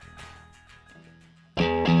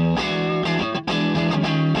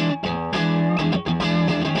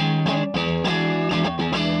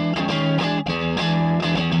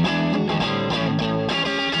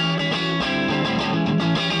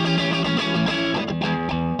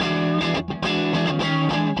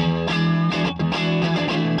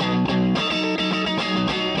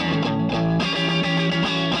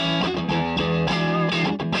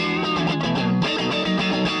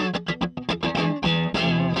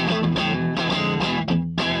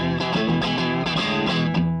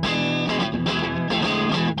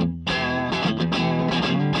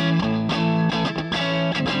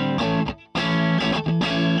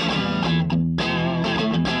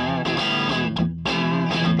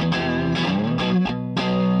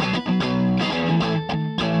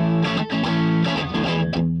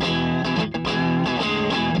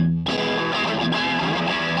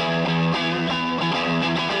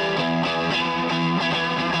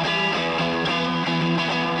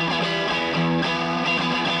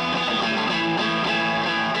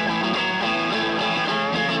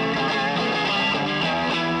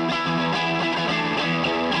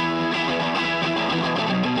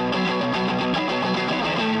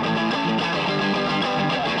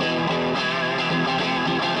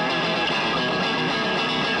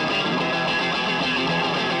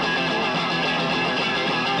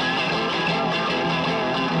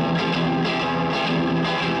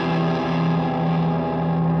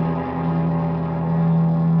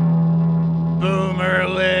 Boomer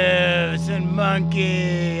lives and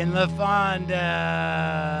Monkey and LaFonda.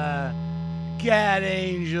 Cat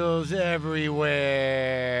angels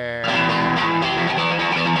everywhere.